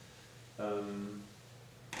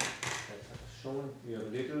 Shown, we have a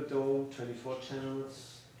little dome, 24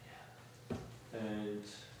 channels, and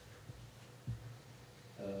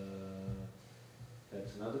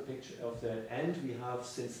that's another picture of that. And we have,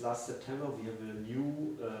 since last September, we have a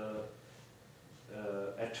new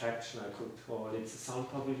attraction, I could call it. It's a sound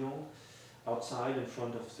pavilion outside in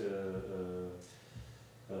front of the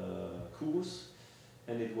Kubus.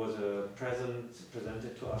 And it was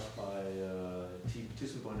presented to us by Team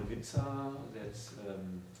Thyssen-Bornemisza. That's,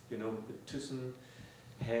 you know, Thyssen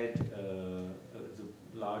had the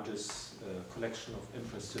largest collection of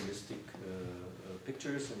impressionistic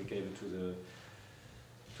pictures, and we gave it to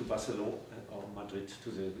to Barcelona or Madrid, to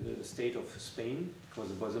the state of Spain,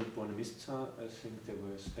 because it wasn't Buenavista. I think they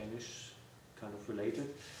were Spanish, kind of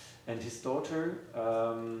related. And his daughter,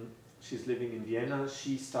 she's living in Vienna.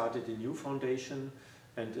 She started a new foundation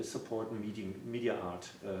and is supporting media art.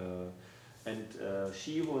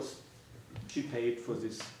 She paid for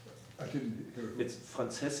this. I didn't hear it. It's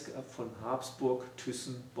Franziska von Habsburg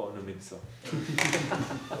Thyssen-Bornemisza.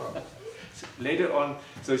 Later on,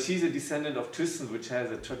 so she's a descendant of Thyssen, which has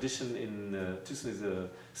a tradition in, Thyssen is a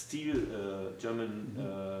steel, German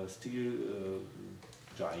steel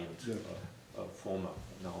giant, Yeah. former.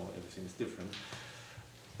 Now everything is different.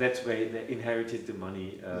 That's where they inherited the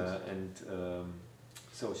money, Yes. and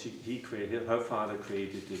so her father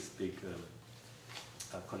created this big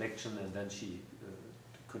collection, and then she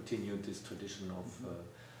continued this tradition of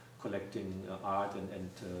collecting art and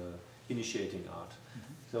initiating art.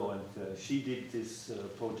 So, and she did this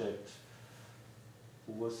project,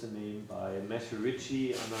 who was the name, by Matthew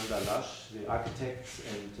Ritchie, Ananda Lash, the architects,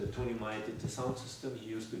 and Tony Meyer did the sound system. He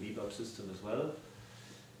used the VBAP system as well.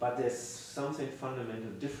 But there's something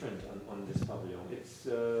fundamentally different on this pavilion. It's,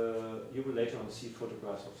 you will later on see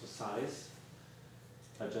photographs of the size.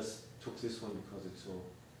 I just took this one because it's so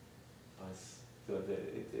nice.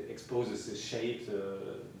 It exposes the shape.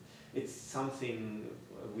 It's something,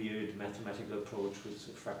 a weird mathematical approach with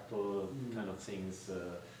fractal kind of things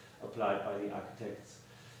applied by the architects.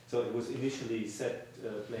 So it was initially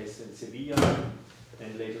placed in Sevilla,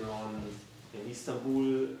 and later on in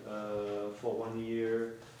Istanbul for 1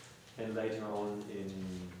 year, and later on in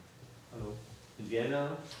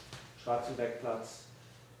Vienna, Schwarzenbergplatz.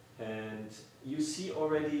 And you see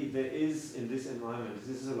already there is, in this environment,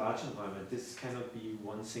 this is a large environment, this cannot be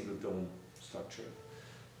one single dome structure.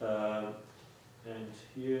 And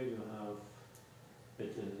here you have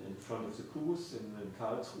it in front of the Kubus in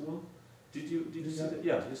Karlsruhe. Did you see that?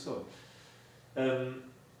 Yeah, you saw it.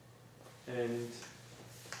 And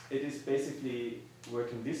it is basically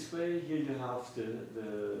working this way. Here you have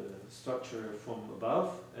the structure from above,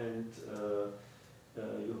 and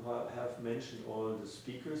you have mentioned all the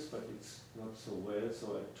speakers, but it's not so well,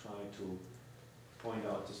 so I try to point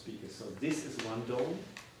out the speakers. So this is one dome,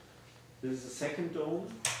 this is the second dome,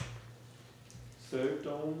 third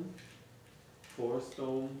dome, fourth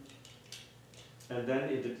dome, and then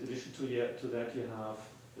in addition to that you have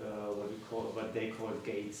what they call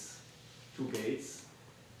gates, 2 gates,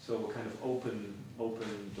 so kind of open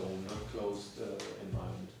dome, not closed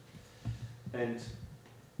environment. And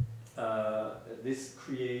this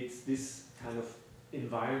creates this kind of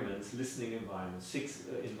environments, listening environments, 6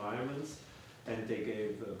 environments, and they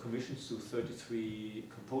gave commissions to 33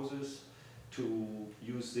 composers to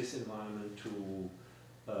use this environment to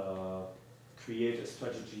create a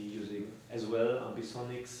strategy using as well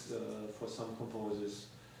ambisonics for some composers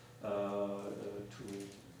to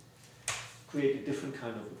create a different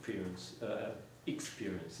kind of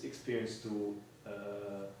experience to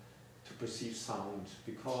perceive sound,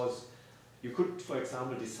 because you could, for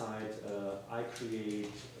example, decide I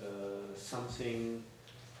create something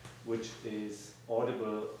which is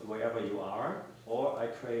audible wherever you are, or I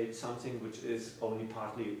create something which is only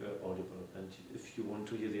partly audible, and if you want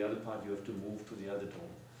to hear the other part you have to move to the other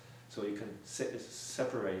tone. So you can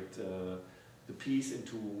separate the piece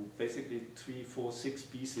into basically 3, 4, 6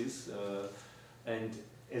 pieces, and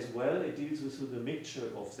as well it deals with the mixture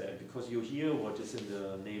of that, because you hear what is in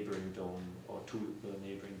the neighboring dome or 2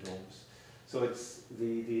 neighboring domes. So it's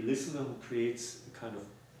the listener who creates a kind of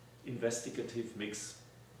investigative mix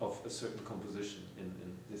of a certain composition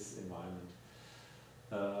in this environment.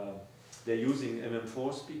 They're using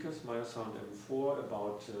MM4 speakers, Myosound M4,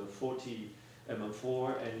 about 40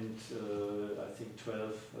 MM4 and I think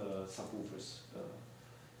 12 subwoofers,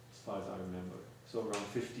 as far as I remember. So around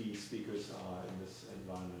 50 speakers are in this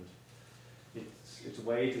environment. Its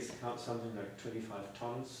weight is something like 25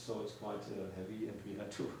 tons, so it's quite heavy, and we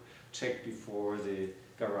had to check before the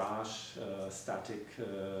garage static,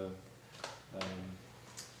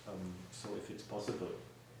 so if it's possible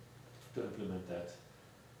to implement that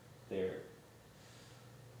there.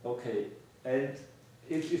 Okay, and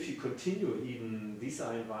if you continue, even these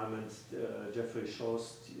are environments, Jeffrey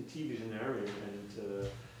Shaw's T-Visionarium, and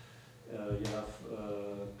you have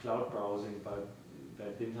cloud browsing by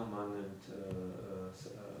Binderman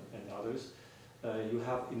and others. You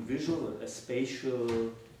have in visual a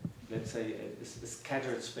spatial, let's say, a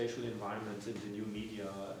scattered spatial environment in the new media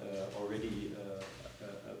already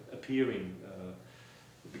appearing.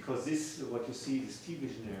 Because this, what you see, this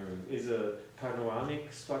T-Visionarium is a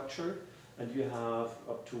panoramic structure, and you have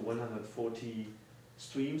up to 140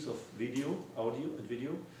 streams of audio and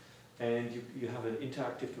video. and you have an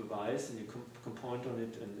interactive device, and you can point on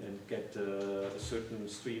it and get a certain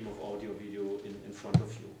stream of audio video in front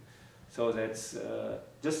of you. So that's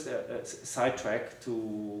just a sidetrack to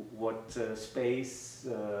what space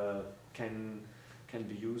can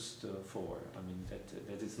be used for. I mean that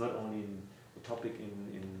it's not only a topic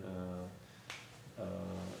in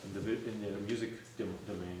the music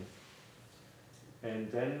domain.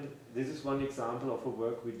 And then this is one example of a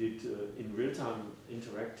work we did in real-time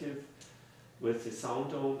interactive with the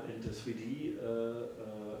sound dome and the 3D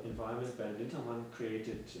environment. Bernd Lintermann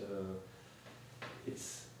created. It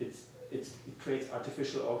creates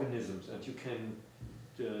artificial organisms, and you can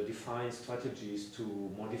define strategies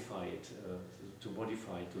to modify it, to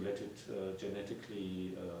let it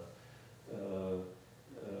genetically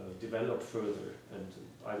develop further, and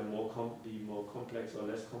either be more complex or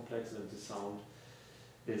less complex, and the sound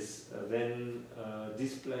is then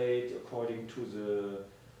displayed according to the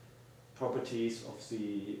properties of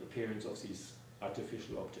the appearance of these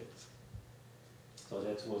artificial objects. So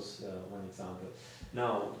that was one example.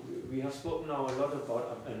 Now, we have spoken now a lot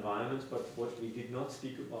about environments, but what we did not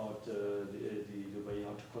speak about the way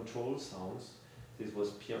how to control sounds. This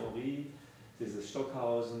was Pierre-Henri, this is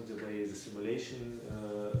Stockhausen, the way the simulation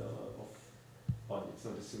it's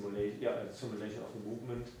not a simulation, yeah, a simulation of the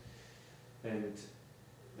movement. And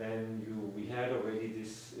then we had already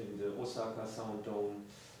this in the Osaka Sound Dome,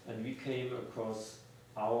 and we came across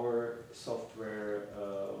our software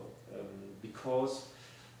because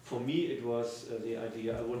for me it was the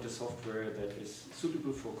idea, I want a software that is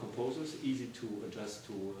suitable for composers, easy to adjust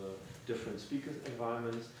to different speaker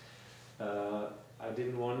environments. I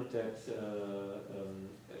didn't want that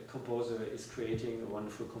a composer is creating a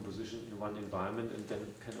wonderful composition in one environment and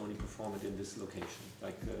then can only perform it in this location,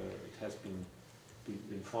 like it has been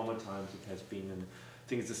in former times. It has been, and I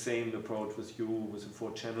think it's the same approach with you with the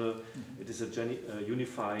 4-channel. It is a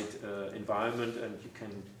unified environment, and you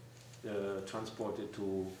can transport it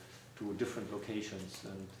to different locations,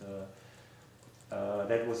 and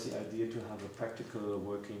that was the idea, to have a practical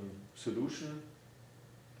working solution.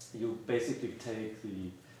 You basically take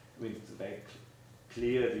it's very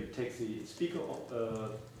clear, you take the speaker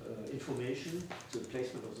information, the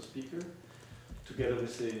placement of the speaker, together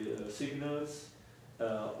with the signals,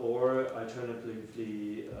 or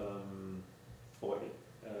alternatively,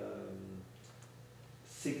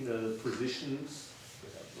 signal positions,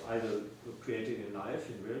 either created in live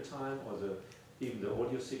in real time, or even the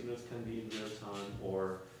audio signals can be in real time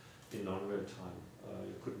or in non-real time.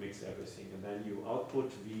 You could mix everything, and then you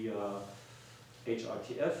output via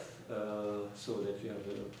HRTF, so that you have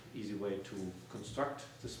an easy way to construct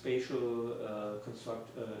the spatial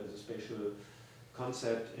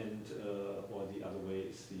concept, and or the other way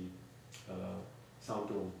is the sound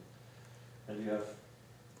dome. And we have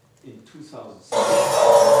in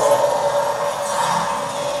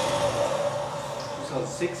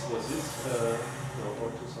 2006 was this, or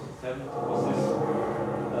 2007 was this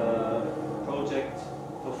project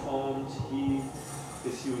performed. He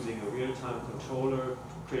is using a real-time controller,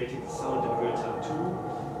 creating the sound in real time too,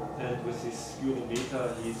 and with his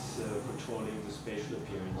Eurometer he's controlling the spatial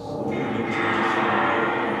appearance.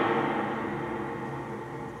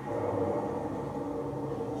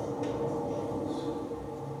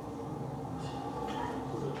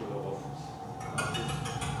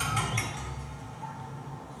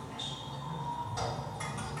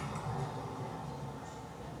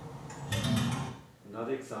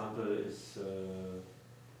 Another example is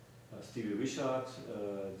Stevie Wishart,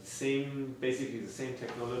 basically the same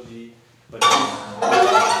technology, but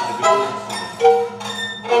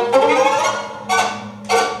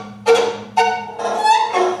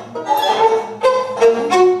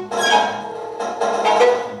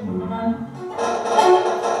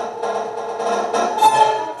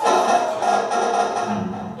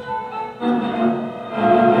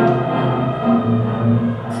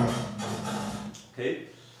okay,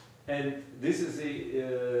 and this is the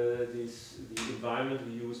environment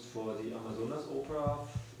we used for the Amazonas opera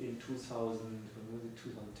in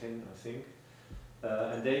 2010, I think.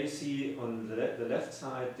 And there you see on the left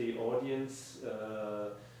side the audience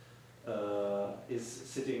is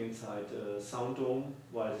sitting inside a sound dome,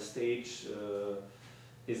 while the stage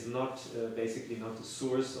is not basically not the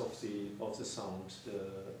source of the sound.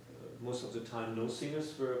 Most of the time, no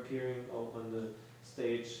singers were appearing on the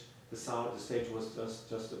stage. The stage was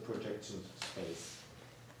just a projection space.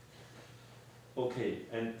 Okay,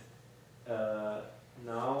 and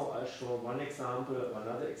now I show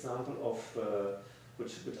another example of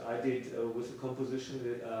which I did with a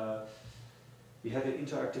composition. We had an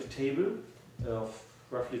interactive table of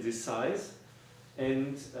roughly this size,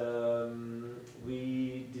 And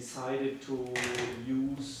we decided to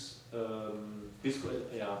use a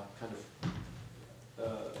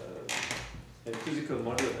physical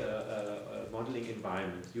modeling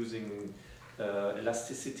environment using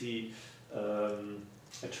elasticity,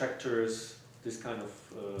 attractors, this kind of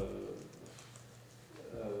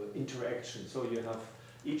interaction. So you have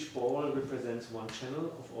each ball represents one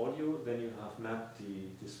channel of audio, then you have mapped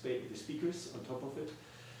the speakers on top of it.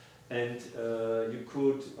 And you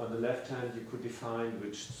could, on the left hand, you could define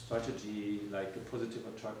which strategy, like a positive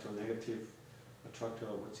attractor, negative attractor,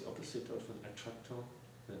 what's the opposite of an attractor?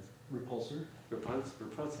 Repulsor?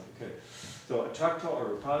 Repulsor, okay. So attractor or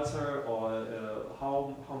repulsor, or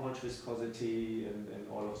how much viscosity and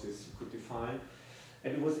all of this you could define.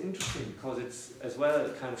 And it was interesting because it's as well a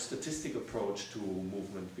kind of statistic approach to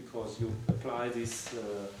movement, because you apply these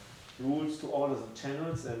rules to all of the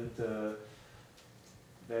channels, and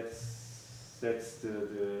that's the I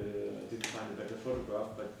didn't find a better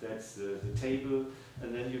photograph, but that's the table,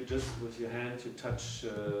 and then you just with your hand you touch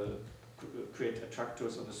create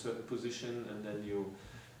attractors on a certain position, and then you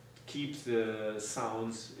keep the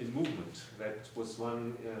sounds in movement. That was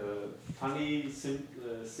one funny,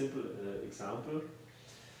 simple example.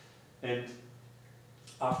 And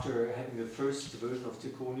after having the first version of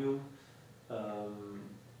Zirkonium,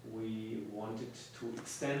 we wanted to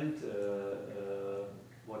extend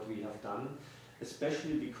what we have done,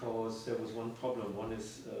 especially because there was one problem. One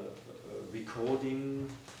is recording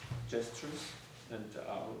gestures. And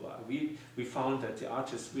we found that the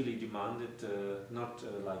artists really demanded not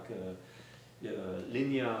like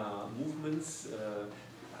linear movements.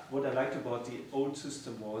 What I liked about the old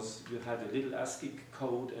system was you had a little ASCII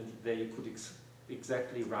code, and there you could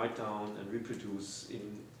exactly write down and reproduce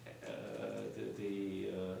in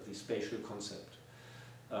the spatial concept.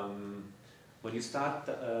 When you start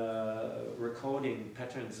recording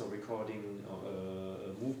patterns or recording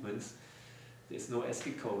movements, there's no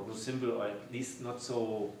ASCII code, no symbol, or at least not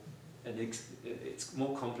so, and it's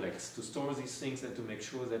more complex to store these things and to make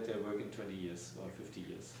sure that they work in 20 years or 50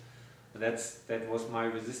 years. And that was my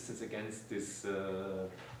resistance against this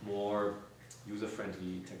more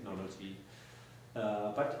user-friendly technology.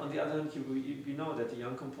 But on the other hand, you know that the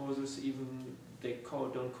young composers, even they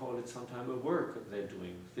don't call it sometimes a work they're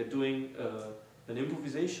doing. They're doing an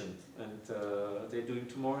improvisation, and they're doing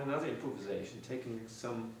tomorrow another improvisation, taking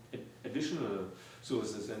some additional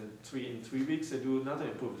sources, and in 3 weeks they do another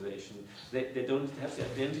improvisation. They don't have the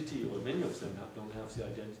identity, or many of them don't have the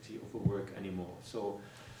identity of a work anymore. So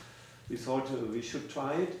we thought we should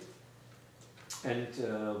try it, and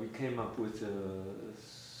we came up with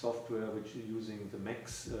software which is using the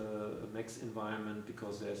Max environment,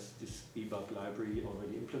 because there's this bebop library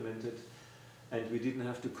already implemented. And we didn't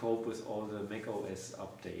have to cope with all the macOS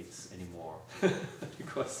updates anymore,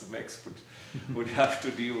 because Max would have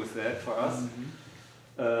to deal with that for us.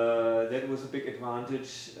 Mm-hmm. That was a big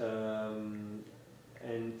advantage, and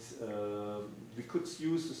we could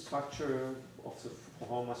use the structure of the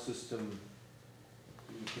former system.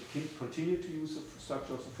 We could continue to use the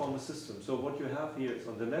structure of the former system. So what you have here is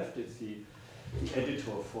on the left is the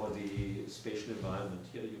editor for the spatial environment.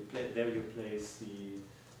 Here you place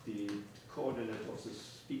the coordinate of the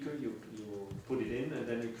speaker, you put it in, and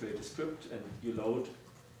then you create a script, and you load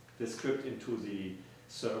the script into the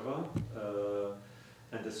server,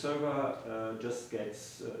 and the server just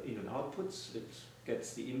gets in and outputs. It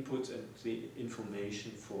gets the inputs and the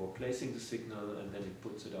information for placing the signal, and then it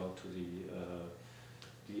puts it out to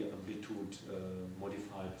the amplitude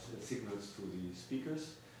modified signals to the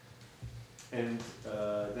speakers. And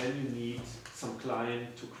then you need some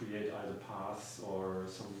client to create either paths or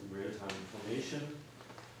some real-time information.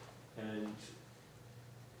 And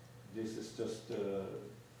this is just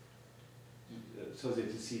so that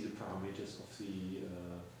you see the parameters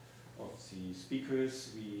of the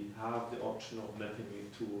speakers. We have the option of mapping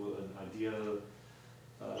it to an ideal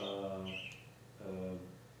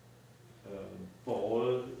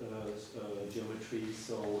ball geometry,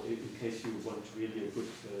 so in case you want really a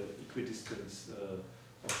good equidistance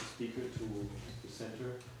of the speaker to the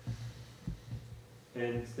center.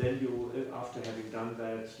 And then you, after having done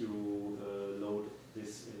that, you load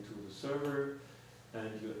this into the server,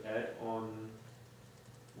 and you add on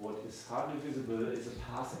what is hardly visible is a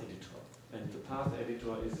path editor. And the path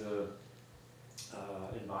editor is a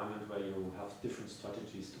environment where you have different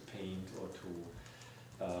strategies to paint or to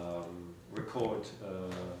record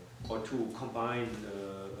or to combine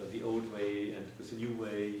the old way and with the new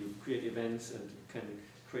way. You create events, and you can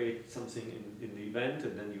create something in the event,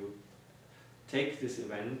 and then you take this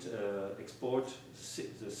event, export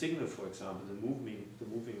the signal, for example, the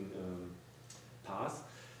moving path,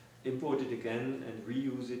 import it again and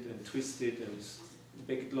reuse it and twist it and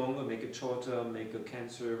make it longer, make it shorter, make a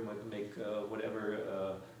cancer, make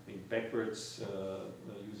whatever, make backwards,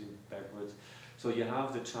 using backwards. So you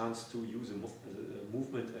have the chance to use a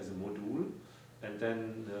movement as a module, and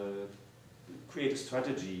then create a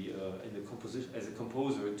strategy in the composition as a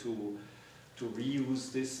composer to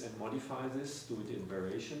reuse this and modify this, do it in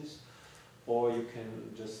variations, or you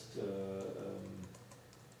can just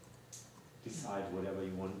decide whatever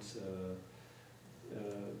you want.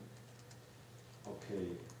 Okay,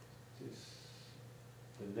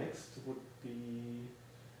 the next would be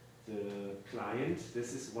the client.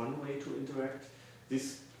 This is one way to interact.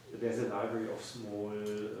 There's a library of small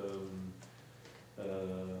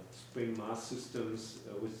spring mass systems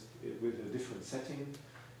with a different setting,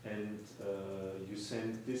 and you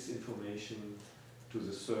send this information to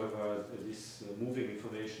the server, this moving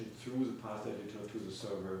information through the path editor to the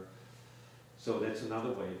server. So that's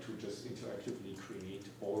another way to just interactively create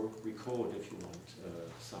or record, if you want,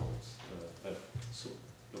 sounds, so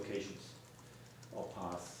locations or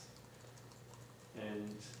paths.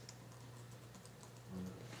 And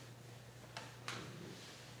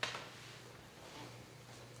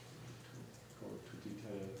go to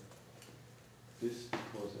detail this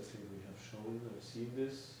because I think we have seen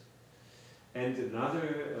this. And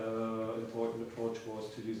another important approach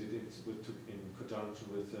was to use it in conjunction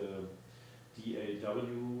with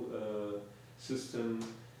DAW system,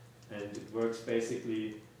 and it works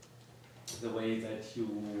basically the way that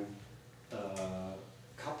you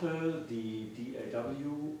couple the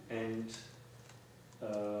DAW and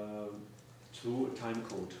through a time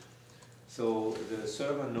code. So the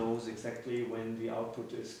server knows exactly when the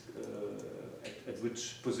output is at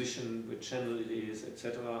which position, which channel it is,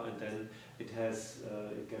 etc. And then it gets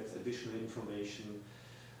additional information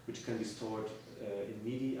which can be stored in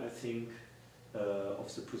MIDI, I think,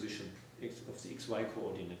 of the position of the XY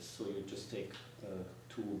coordinates. So you just take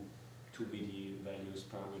two MIDI values,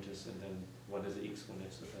 parameters, and then one as a X, one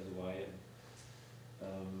as a Y,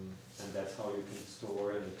 and that's how you can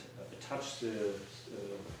store and attach the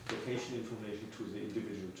location information to the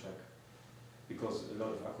individual track. Because a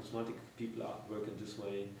lot of acousmatic people work in this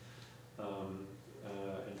way,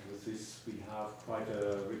 and with this we have quite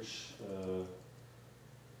a rich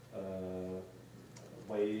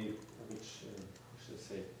way, how should I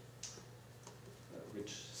say,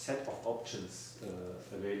 rich set of options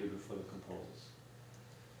available for the composers.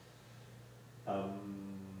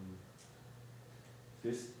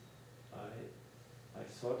 This I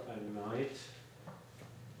thought I might.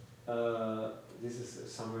 This is a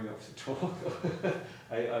summary of the talk.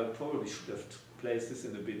 I probably should have placed this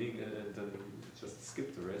in the beginning and then just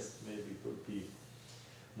skip the rest. Maybe it would be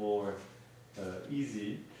more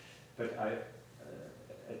easy. But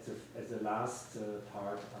at the last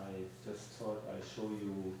part, I just thought I'd show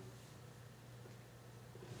you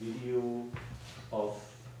a video of,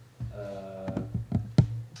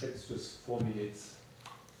 it's just 4 minutes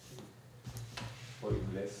or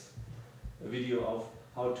even less, a video of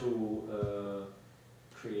how to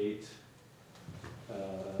create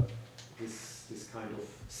this kind of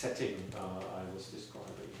setting I was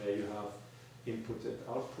describing. There you have inputs and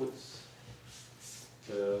outputs.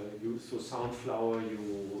 So Soundflower,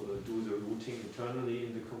 you do the routing internally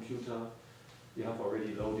in the computer. You have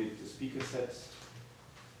already loaded the speaker sets,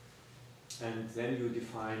 and then you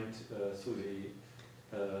defined through the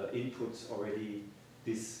inputs already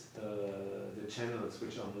the channels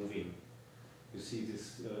which are moving. You see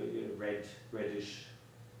this reddish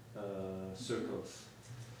circles.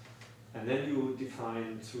 And then you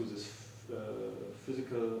define through this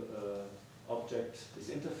physical object this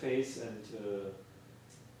interface, and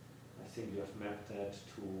I think we have mapped that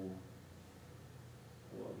to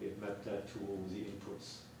the inputs.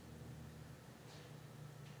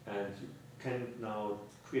 And you can now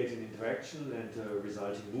create an interaction and a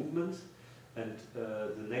resulting movement. And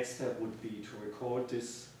the next step would be to record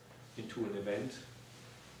this into an event,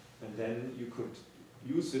 and then you could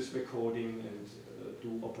use this recording and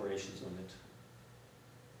do operations on it.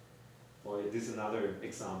 Or this is another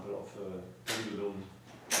example of a pendulum.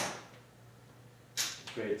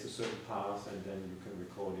 It creates a certain path, and then you can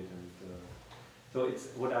record it. And so it's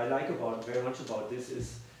what I like very much about this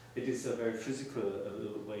is it is a very physical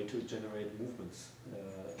way to generate movements.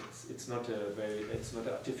 It's not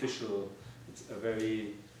artificial. It's a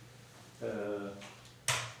very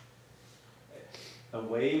a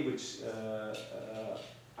way which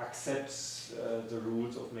accepts the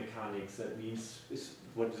rules of mechanics. That means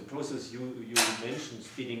what the process you mentioned,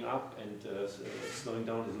 speeding up and slowing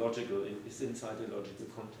down, is logical. It's inside a logical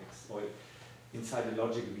context. Or inside the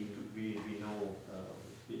logic we know,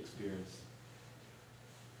 we experience.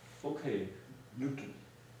 Okay. Newton.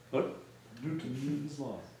 What? Newton's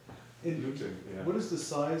law. Newton, yeah. What does the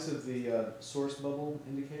size of the source bubble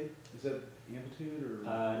indicate? Is that amplitude or?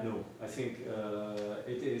 No, I think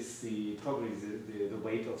it is probably the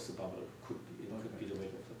weight of the bubble. Could be the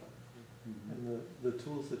weight of the bubble. Mhm. And the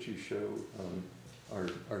tools that you show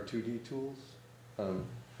are 2D tools.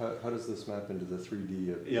 How does this map into the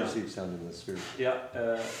 3D perceived sound in the sphere? Yeah,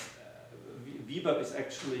 VBAP is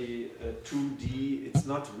actually 2D. It's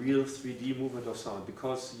not real 3D movement of sound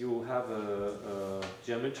because you have a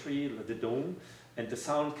geometry, the dome, and the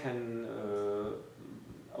sound can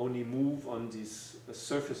only move on this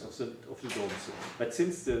surface of the dome. So, but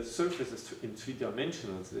since the surface is in 3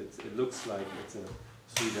 dimensionals, it looks like it's a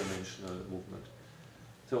 3-dimensional movement.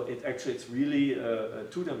 So it's really a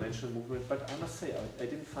 2-dimensional movement. But I must say, I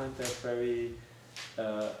didn't find that very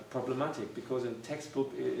problematic because in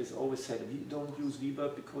textbook it is always said we don't use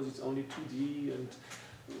VBAP because it's only 2D and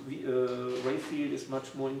ray field is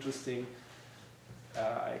much more interesting.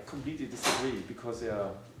 I completely disagree because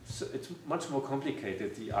it's much more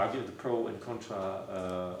complicated, the pro and contra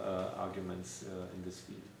arguments in this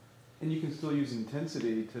field. And you can still use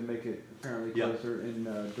intensity to make it apparently closer in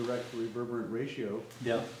direct reverberant ratio.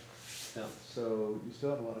 Yeah. Yeah. So you still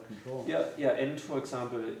have a lot of control. Yeah, and for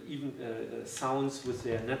example, even sounds with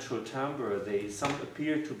their natural timbre, some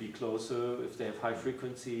appear to be closer if they have high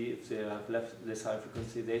frequency, if they have less high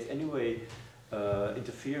frequency. There's anyway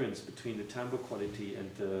interference between the timbre quality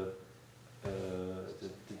and the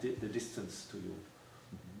distance to you.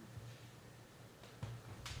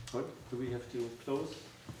 What? Do we have to close?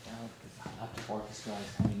 Yeah, because active orchestra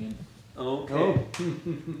is coming in. Okay.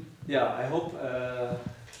 Yeah, I hope I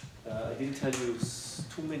didn't tell you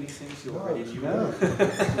too many things you already knew. No.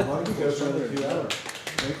 Why don't we go for another 2 hours?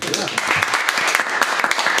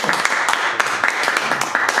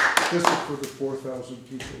 This is for the 4,000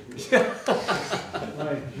 people here.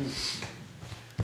 Right.